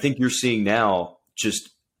 And I think you're seeing now just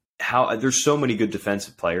how there's so many good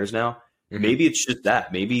defensive players now. Maybe it's just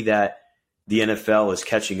that. Maybe that the NFL is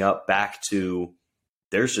catching up back to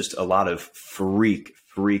there's just a lot of freak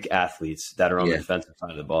athletes that are on the defensive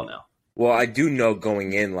side of the ball now. Well, I do know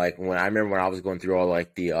going in, like when I was going through all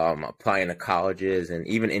like the applying to colleges and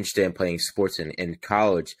even interested in playing sports in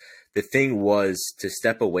college, the thing was to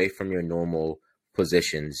step away from your normal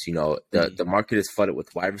positions. You know, the market is flooded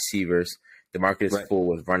with wide receivers. The market is full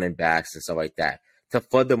with running backs and stuff like that. To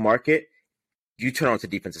flood the market, you turn on to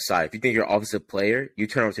defensive side. If you think you're an offensive player, you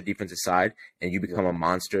turn on to defensive side and you become a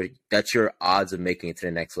monster. That's your odds of making it to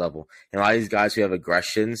the next level. And a lot of these guys who have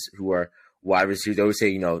aggressions, who are wide receivers, they always say,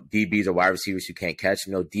 you know, DBs are wide receivers who can't catch.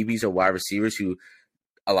 You know, DBs are wide receivers who,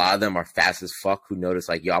 a lot of them are fast as fuck, who notice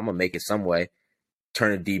like, yo, I'm going to make it some way.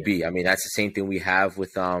 Turn to DB. I mean, that's the same thing we have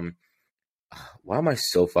with, why am I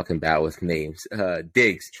so fucking bad with names?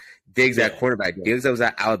 Diggs at cornerback. Diggs that was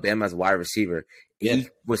at Alabama as a wide receiver. He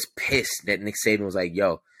was pissed that Nick Saban was like,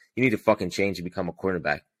 yo, you need to fucking change and become a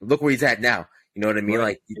cornerback. Look where he's at now. You know what I mean?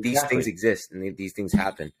 Like, these things exist and these things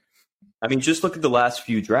happen. I mean, just look at the last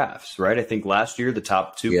few drafts, right? I think last year the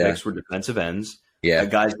top two picks were defensive ends. Yeah.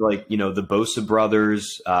 Guys like, you know, the Bosa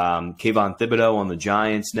brothers, Kayvon Thibodeau on the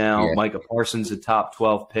Giants now, Micah Parsons, a top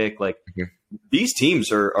 12 pick. Like, these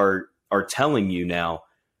teams are telling you now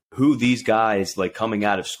who these guys like coming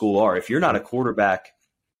out of school are. If you're not a quarterback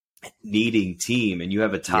needing team and you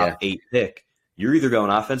have a top 8 pick, you're either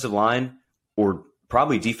going offensive line or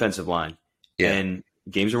probably defensive line. And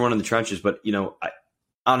games are won in the trenches. But, you know,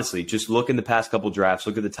 honestly, just look in the past couple drafts,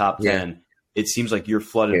 look at the top 10. It seems like you're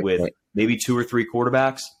flooded with maybe 2 or 3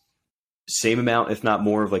 quarterbacks, same amount, if not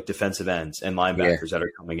more, of like defensive ends and linebackers that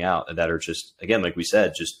are coming out that are just, again, like we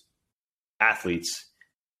said, just athletes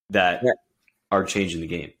that are changing the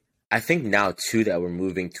game. I think now, too, that we're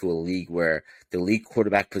moving to a league where the league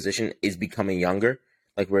quarterback position is becoming younger.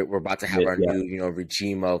 Like, we're about to have our new, you know,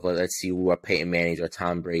 regime of, let's see who our Peyton Mannings or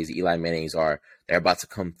Tom Brady's, Eli Mannings are. They're about to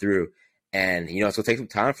come through. And, you know, so it'll take some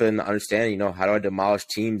time for them to understand, you know, how do I demolish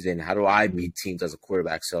teams and how do I beat teams as a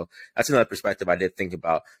quarterback? So that's another perspective I did think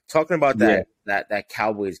about. Talking about that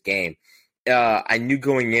Cowboys game, I knew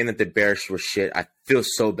going in that the Bears were shit. I feel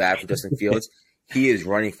so bad for Justin Fields. He is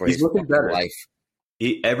running for his life.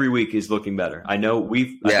 Every week he's looking better. I know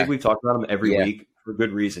I think we've talked about him every week for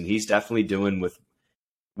good reason. He's definitely doing with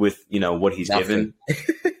you know what he's given.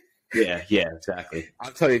 Yeah, exactly.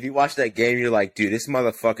 I'm telling you, if you watch that game, you're like, dude, this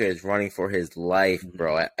motherfucker is running for his life,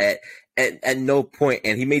 bro. At no point,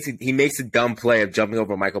 and he makes a dumb play of jumping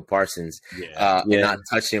over Michael Parsons, and not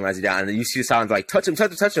touching him as he down. And you see the sound like touch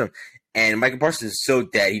him, and Michael Parsons is so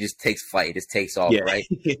dead, he just takes flight, he just takes off, right?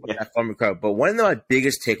 But one of my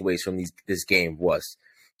biggest takeaways from this game was,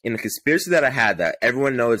 in the conspiracy that I had that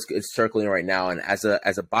everyone knows is circling right now, and as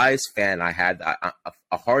a biased fan, I had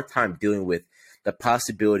a hard time dealing with the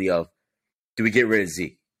possibility of, do we get rid of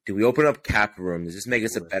Zeke? Do we open up cap room? Does this make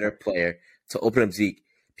us a better player to open up Zeke?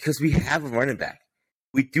 Because we have a running back.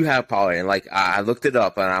 We do have Pollard. And like, I looked it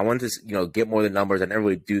up and I wanted to, you know, get more of the numbers. I never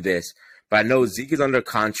really do this, but I know Zeke is under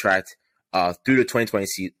contract through the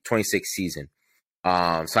 2026 season,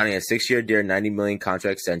 signing a 6-year deal, $90 million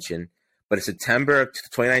contract extension. But in September of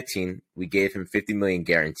 2019, we gave him $50 million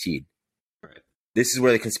guaranteed. Right. This is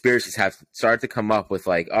where the conspiracies have started to come up with,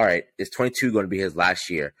 like, all right, is 22 going to be his last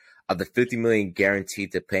year of the $50 million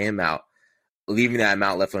guaranteed to pay him out, leaving that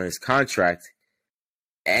amount left on his contract.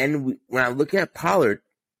 And when I look at Pollard,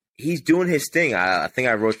 he's doing his thing. I think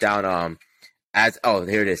I wrote down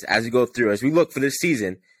here it is. As we go through, as we look for this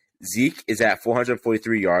season, Zeke is at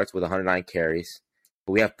 443 yards with 109 carries.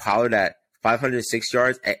 But we have Pollard at 506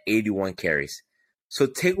 yards at 81 carries. So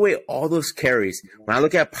take away all those carries. When I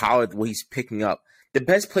look at Pollard, what he's picking up, the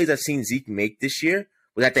best plays I've seen Zeke make this year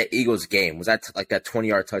was at that Eagles game. Was that like that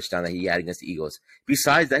 20-yard touchdown that he had against the Eagles.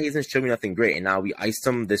 Besides that, he hasn't shown me nothing great. And now we iced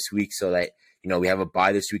him this week so that, you know, we have a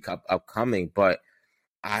bye this week upcoming. But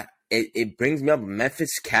it brings me up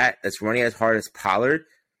Memphis Cat that's running as hard as Pollard.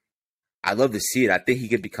 I love to see it. I think he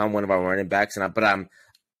could become one of our running backs. But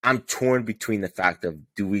I'm torn between the fact of,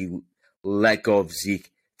 do we let go of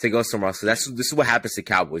Zeke to go somewhere else? So this is what happens to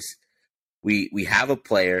Cowboys. We have a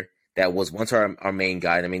player that was once our main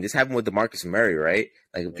guy. And I mean, this happened with DeMarcus Murray, right?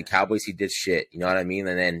 Like with the Cowboys, he did shit. You know what I mean?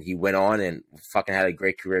 And then he went on and fucking had a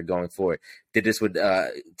great career going forward. Did this with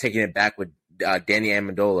taking it back with Danny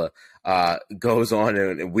Amendola. Goes on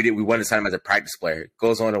and we wanted to sign him as a practice player.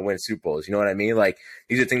 Goes on to win Super Bowls. You know what I mean? Like,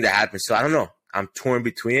 these are things that happen. So I don't know. I'm torn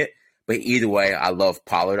between it. But either way, I love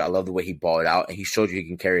Pollard. I love the way he balled out, and he showed you he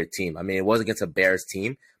can carry a team. I mean, it was against a Bears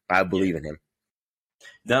team, but I believe in him.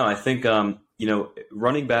 No, I think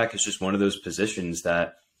running back is just one of those positions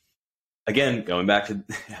that, again, going back to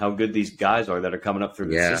how good these guys are that are coming up through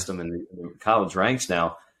the system and the college ranks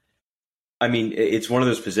now. I mean, it's one of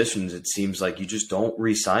those positions, it seems like you just don't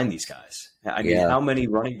re-sign these guys. I mean, how many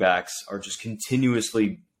running backs are just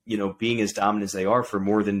continuously, being as dominant as they are for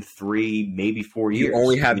more than 3, maybe 4 years? You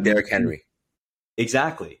only have Derrick Henry.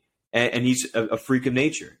 Exactly. And he's a freak of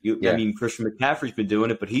nature. I mean, Christian McCaffrey's been doing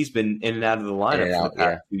it, but he's been in and out of the lineup for the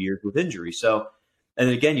past 2 years with injury. So, and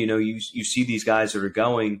then again, you see these guys that are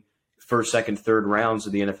going first, second, third rounds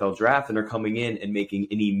of the NFL draft and are coming in and making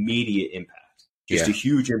an immediate impact. Just a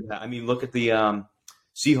huge impact. I mean, look at the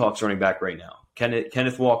Seahawks running back right now,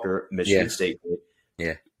 Kenneth Walker, Michigan State.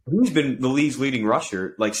 Yeah, he's been the league's leading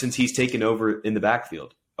rusher since he's taken over in the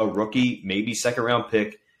backfield. A rookie, maybe second round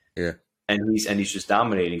pick. Yeah, and he's just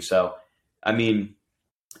dominating. So, I mean,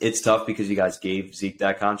 it's tough because you guys gave Zeke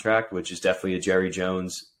that contract, which is definitely a Jerry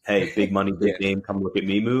Jones, hey, big money, big name, come look at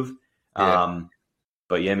me move. Yeah.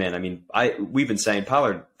 But yeah, man, I mean, we've been saying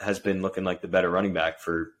Pollard has been looking like the better running back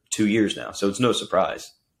for 2 years now, so it's no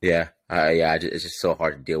surprise. Yeah, it's just so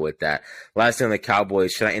hard to deal with that. Last thing on the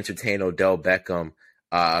Cowboys, should I entertain Odell Beckham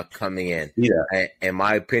coming in? Yeah. In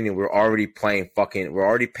my opinion, we're already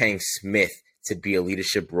paying Smith to be a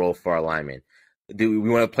leadership role for our linemen. Do we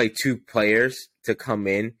want to play 2 players to come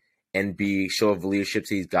in and be show of leadership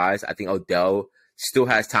to these guys? I think Odell still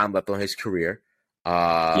has time left on his career.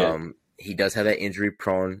 He does have that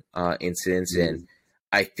injury-prone incidents, and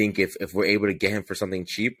I think if we're able to get him for something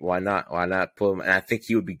cheap, why not? Why not put him? And I think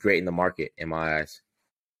he would be great in the market, in my eyes.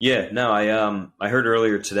 Yeah, no, I heard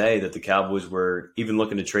earlier today that the Cowboys were even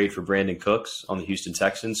looking to trade for Brandon Cooks on the Houston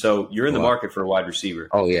Texans. So you're in the market for a wide receiver.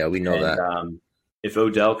 Oh yeah, we know that. If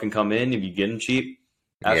Odell can come in, if you get him cheap,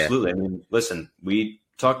 absolutely. I mean, listen, we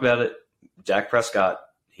talked about it. Dak Prescott,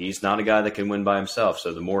 he's not a guy that can win by himself.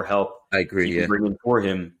 So the more help I agree, you can bring in for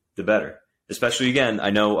him, the better. Especially, again, I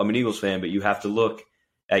know I'm an Eagles fan, but you have to look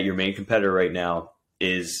at your main competitor right now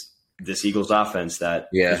is this Eagles offense that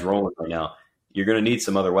is rolling right now. You're going to need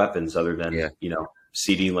some other weapons other than,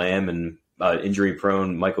 CeeDee Lamb and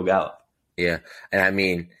injury-prone Michael Gallup. Yeah, and I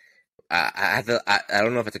mean, I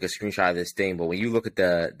don't know if I took a screenshot of this thing, but when you look at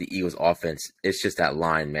the Eagles offense, it's just that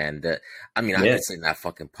line, man. I've been sitting in that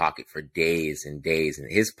fucking pocket for days and days, and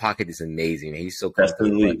his pocket is amazing, man. He's so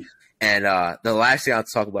comfortable. And the last thing I'll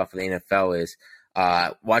talk about for the NFL is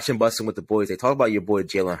watching Bustin' with the Boys. They talk about your boy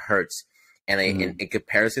Jalen Hurts, and in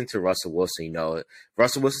comparison to Russell Wilson,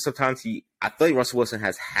 Russell Wilson sometimes I feel like Russell Wilson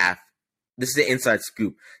has half. This is the inside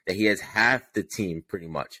scoop that he has half the team pretty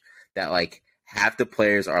much. That like half the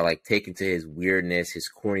players are like taken to his weirdness, his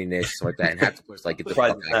corniness, stuff like that, and half the players like get the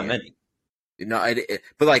fuck out of here.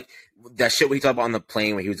 But like that shit we talked about on the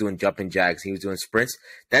plane when he was doing jumping jacks, he was doing sprints.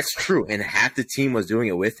 That's true, and half the team was doing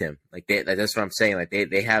it with him. Like that's what I'm saying. Like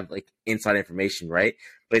they have like inside information, right?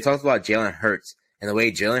 But they talked about Jalen Hurts, and the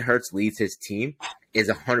way Jalen Hurts leads his team is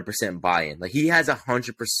 100% buy-in. Like he has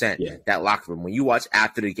 100% that locker room. When you watch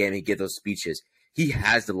after the game, he gives those speeches. He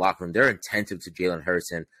has the locker room. They're attentive to Jalen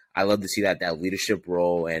Hurts, and I love to see that leadership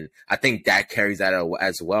role, and I think Dak carries that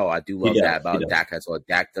as well. I do love that about Dak as well.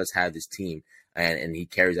 Dak does have this team, and he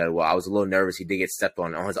carries that well. I was a little nervous. He did get stepped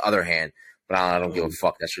on his other hand, but I don't give a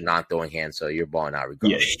fuck. That's your non-throwing hand, so you're balling out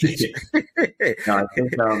regardless. No, I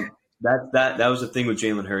think that was the thing with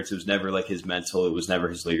Jalen Hurts. It was never like his mental. It was never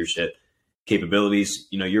his leadership capabilities.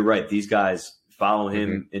 You're right. These guys follow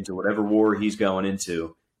him into whatever war he's going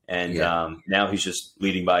into, and now he's just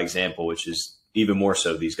leading by example, which is even more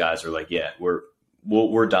so. These guys are like,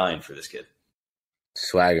 we're dying for this kid.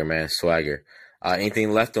 Swagger, man, swagger.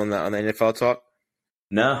 Anything left on the NFL talk?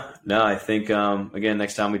 No. I think again,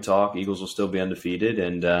 next time we talk, Eagles will still be undefeated,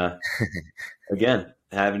 and again,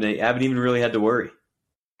 haven't even really had to worry.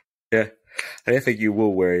 Yeah, I don't think you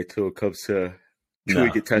will worry until it comes to we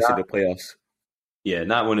get tested in the playoffs. Yeah,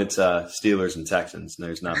 not when it's Steelers and Texans.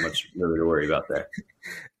 There's not much really to worry about there.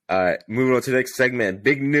 All right, moving on to the next segment.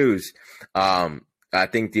 Big news. I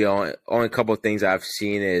think the only couple of things I've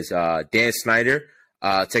seen is Dan Snyder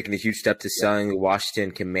taking a huge step to selling the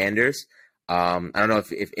Washington Commanders. I don't know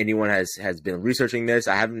if anyone has been researching this.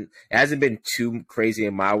 It hasn't been too crazy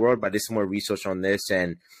in my world, but I did some more research on this,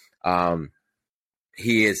 and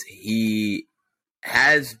he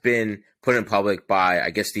has been put in public by,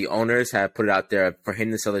 I guess the owners have put it out there for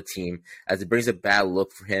him to sell the team, as it brings a bad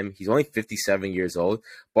look for him. He's only 57 years old,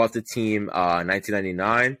 bought the team in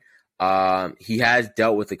 1999. He has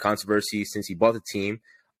dealt with the controversy since he bought the team.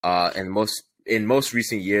 And most in most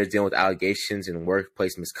recent years dealing with allegations and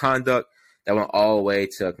workplace misconduct that went all the way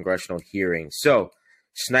to a congressional hearing. So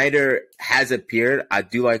Snyder has appeared. I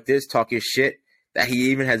do like this, talk your shit, that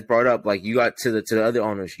he even has brought up, like, you got to the other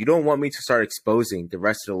owners. You don't want me to start exposing the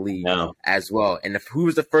rest of the league as well. And who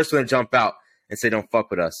was the first one to jump out and say, don't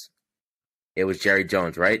fuck with us? It was Jerry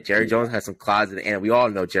Jones, right? Jerry Jones has some closet, and we all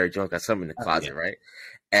know Jerry Jones got something in the closet, right?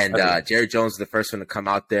 And Jerry Jones is the first one to come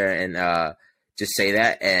out there and just say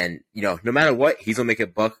that. And, you know, no matter what, he's going to make a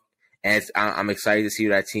buck. And I'm excited to see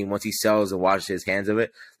where that team, once he sells and washes his hands of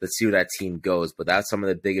it, let's see where that team goes. But that's some of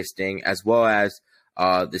the biggest thing, as well as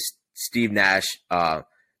the Steve Nash.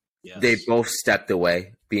 They both stepped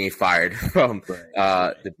away, being fired from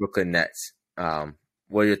the Brooklyn Nets.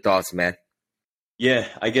 What are your thoughts, man? Yeah,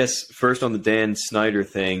 I guess first on the Dan Snyder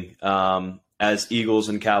thing, as Eagles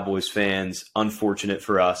and Cowboys fans, unfortunate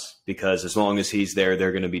for us, because as long as he's there,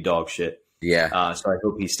 they're going to be dog shit. Yeah. So I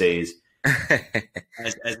hope he stays.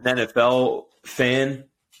 As an NFL fan,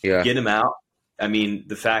 get him out. I mean,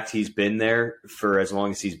 the fact he's been there for as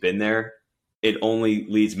long as he's been there, it only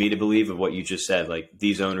leads me to believe of what you just said. Like,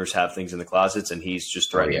 these owners have things in the closets, and he's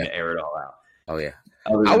just threatening to air it all out. Oh, yeah.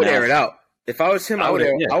 I would air it out. If I was him, I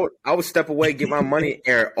would step away, get my money,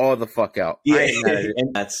 air it all the fuck out. Yeah,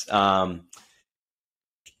 and that's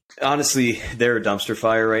honestly, they're a dumpster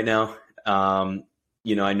fire right now.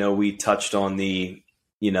 You know, I know we touched on the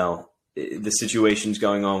situations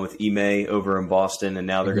going on with Ime over in Boston, and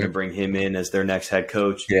now they're going to bring him in as their next head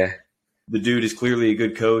coach. Yeah. The dude is clearly a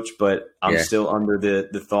good coach, but I'm still under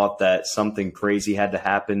the thought that something crazy had to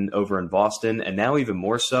happen over in Boston, and now even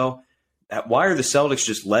more so. Why are the Celtics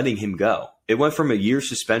just letting him go? It went from a year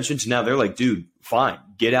suspension to now they're like, dude, fine,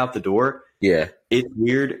 get out the door. Yeah. It's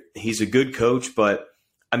weird. He's a good coach, but,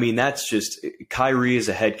 I mean, that's just – Kyrie is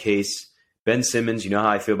a head case. Ben Simmons, you know how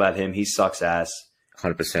I feel about him. He sucks ass.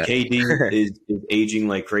 100%. KD is aging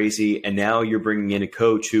like crazy, and now you're bringing in a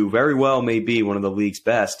coach who very well may be one of the league's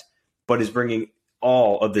best, but is bringing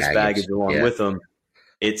all of this baggage along with him.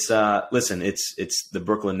 It's listen, it's the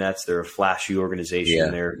Brooklyn Nets. They're a flashy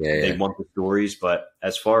organization. They want the stories, but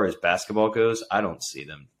as far as basketball goes, I don't see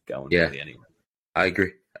them going really anywhere. I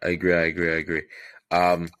agree.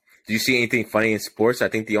 Do you see anything funny in sports? I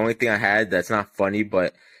think the only thing I had that's not funny,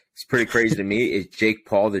 but it's pretty crazy to me, is Jake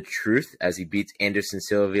Paul, the truth, as he beats Anderson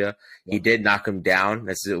Silva. He did knock him down.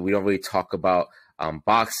 We don't really talk about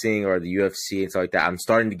boxing or the UFC and stuff like that. I'm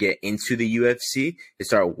starting to get into the UFC to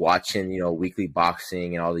start watching, weekly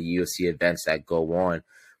boxing and all the UFC events that go on.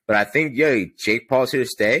 But I think, Jake Paul's here to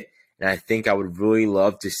stay. And I think I would really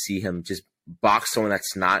love to see him just box someone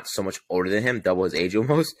that's not so much older than him, double his age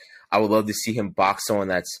almost. I would love to see him box someone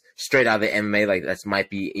that's straight out of the MMA, like that might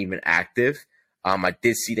be even active. I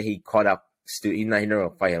did see that he caught up. He's not going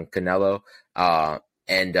to fight him, Canelo,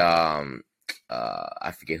 and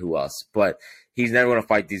I forget who else, but he's never going to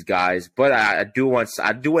fight these guys. But I do want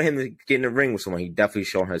him to get in the ring with someone. He definitely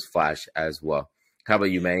showing his flash as well. How about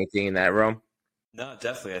you, man? Anything in that realm? No,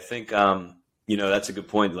 definitely. I think that's a good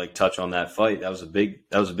point. Like, touch on that fight. That was a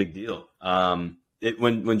big deal.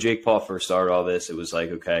 When Jake Paul first started all this, it was like,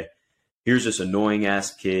 okay, here's this annoying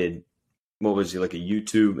ass kid. What was he, like a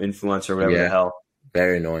YouTube influencer or whatever the hell?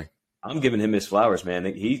 Very annoying. I'm giving him his flowers, man.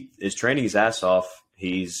 He is training his ass off.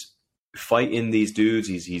 He's fighting these dudes.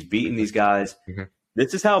 He's beating these guys. Mm-hmm.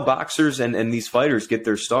 This is how boxers and these fighters get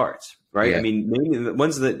their starts, right? Yeah. I mean, maybe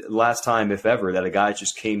when's the last time, if ever, that a guy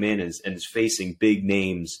just came in and is facing big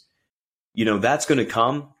names? That's going to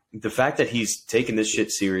come. The fact that he's taking this shit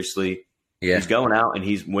seriously, he's going out and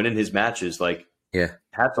he's winning his matches, like,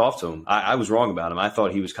 hats off to him. I was wrong about him. I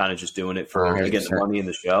thought he was kind of just doing it to get the money in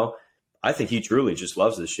the show. I think he truly just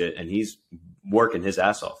loves this shit, and he's working his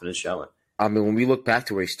ass off, and it's showing. I mean, when we look back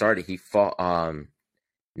to where he started, he fought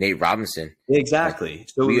Nate Robinson. Exactly.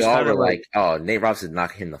 So we all were like, oh, Nate Robinson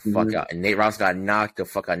knocked him the fuck out. And Nate Robinson got knocked the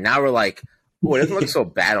fuck out. Now we're like, oh, it doesn't look so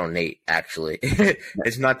bad on Nate, actually.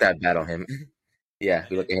 It's not that bad on him. Yeah,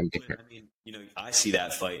 we look at him different. I mean, I see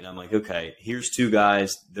that fight, and I'm like, okay, here's two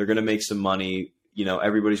guys. They're going to make some money.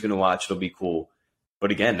 Everybody's going to watch. It'll be cool.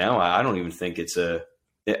 But again, now I don't even think it's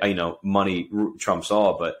money trumps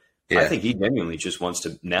all. But I think he genuinely just wants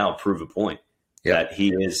to now prove a point that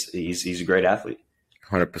he's a great athlete.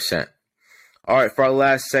 100%. All right, for our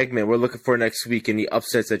last segment, we're looking for next week in the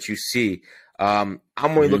upsets that you see. I'm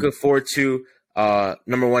only looking forward to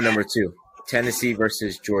number one, number two, Tennessee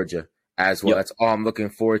versus Georgia as well. Yep. That's all I'm looking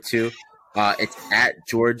forward to. It's at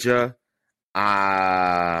Georgia.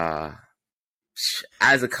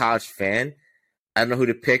 As a college fan, I don't know who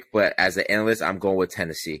to pick, but as an analyst, I'm going with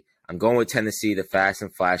Tennessee. The fast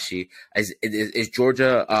and flashy. Is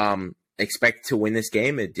Georgia expected to win this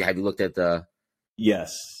game? Have you looked at the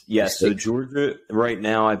Yes. So Georgia right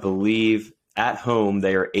now, I believe at home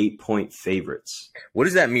they are 8-point favorites. What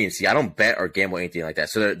does that mean? See, I don't bet or gamble anything like that.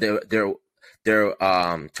 So they're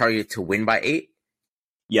targeted to win by 8.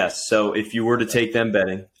 Yes. So if you were to take them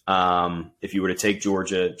betting, if you were to take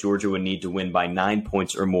Georgia would need to win by 9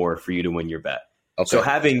 points or more for you to win your bet. Okay. So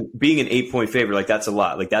being an 8-point favorite, like that's a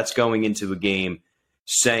lot. Like that's going into a game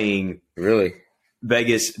saying really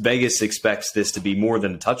Vegas expects this to be more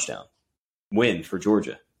than a touchdown win for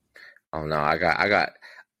Georgia. Oh no,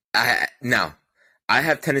 I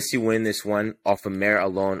have Tennessee win this one off of merit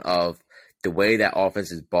alone of the way that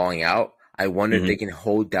offense is balling out. I wonder if they can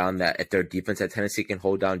hold down if their defense at Tennessee can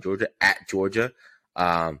hold down Georgia at Georgia.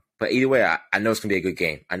 But either way, I know it's gonna be a good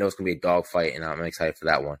game. I know it's gonna be a dogfight, and I'm excited for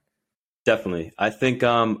that one. Definitely. I think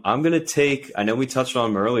I'm going to take – I know we touched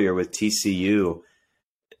on them earlier with TCU.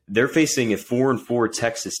 They're facing a 4-4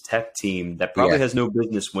 Texas Tech team that probably has no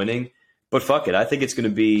business winning. But fuck it. I think it's going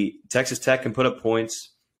to be – Texas Tech can put up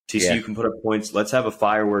points. TCU can put up points. Let's have a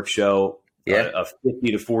fireworks show, a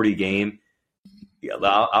 50-40 game. Yeah,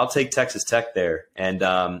 I'll take Texas Tech there. And,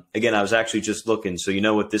 again, I was actually just looking. So you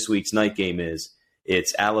know what this week's night game is.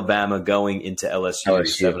 It's Alabama going into LSU at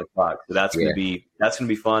 7 o'clock. So that's going to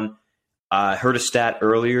be fun. I heard a stat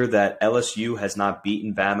earlier that LSU has not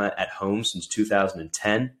beaten Bama at home since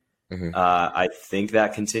 2010. I think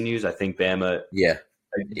that continues. I think Bama,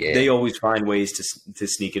 they always find ways to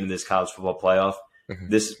sneak into this college football playoff.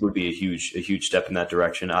 This would be a huge step in that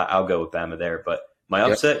direction. I'll go with Bama there. But my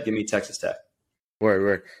upset, give me Texas Tech.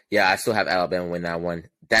 Word. Yeah, I still have Alabama win that one.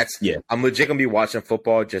 I'm legit going to be watching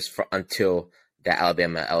football just until that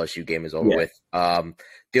Alabama LSU game is over with.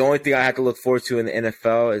 The only thing I have to look forward to in the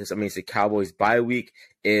NFL is, it's the Cowboys bye week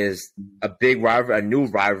is a big rivalry, a new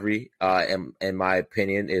rivalry, in my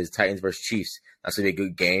opinion, is Titans versus Chiefs. That's going to be a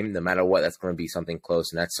good game. No matter what, that's going to be something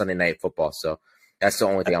close, and that's Sunday Night Football. So that's the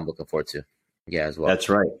only thing I'm looking forward to. Yeah, as well. That's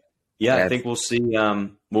right. Yeah, I think we'll see.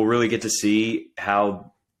 We'll really get to see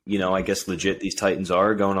how, I guess legit these Titans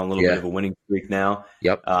are going on a little bit of a winning streak now.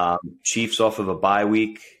 Yep. Chiefs off of a bye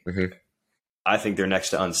week. I think they're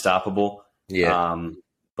next to unstoppable. Yeah.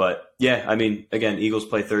 But again, Eagles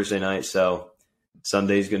play Thursday night, so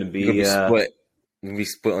Sunday's going to be split. Going to be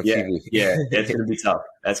split on TV. Yeah, it's going to be tough.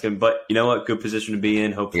 But you know what? Good position to be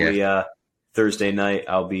in. Hopefully, Thursday night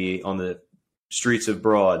I'll be on the streets of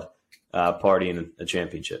Broad, partying a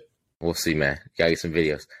championship. We'll see, man. Gotta get some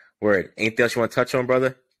videos. Word. Anything else you want to touch on,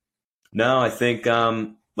 brother? No, I think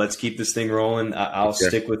let's keep this thing rolling. I'll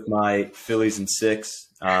stick with my Phillies in 6.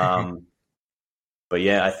 But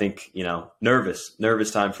yeah, I think, nervous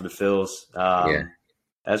time for the Phils.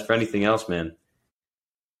 As for anything else, man,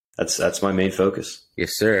 that's my main focus.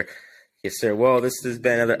 Yes, sir. Well, this has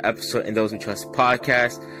been another episode in Those We Trust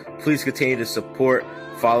podcast. Please continue to support.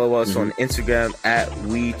 Follow us on Instagram at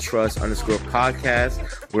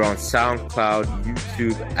WeTrust_podcast. We're on SoundCloud,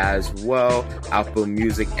 YouTube as well, Apple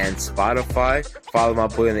Music, and Spotify. Follow my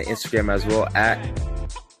boy on the Instagram as well at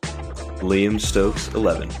Liam Stokes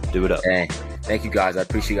 11. Do it up. Dang. Thank you guys. I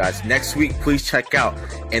appreciate you guys. Next week, please check out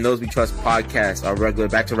In Those We Trust podcast, our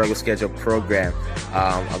back to regular schedule program.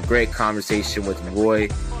 A great conversation with Roy. We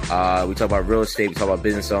talk about real estate, we talk about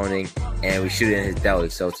business owning, and we shoot it in his deli.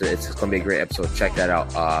 So it's going to be a great episode. Check that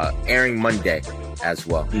out. Airing Monday as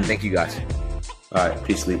well. Thank you guys. All right.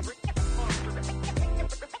 Peace, Lee.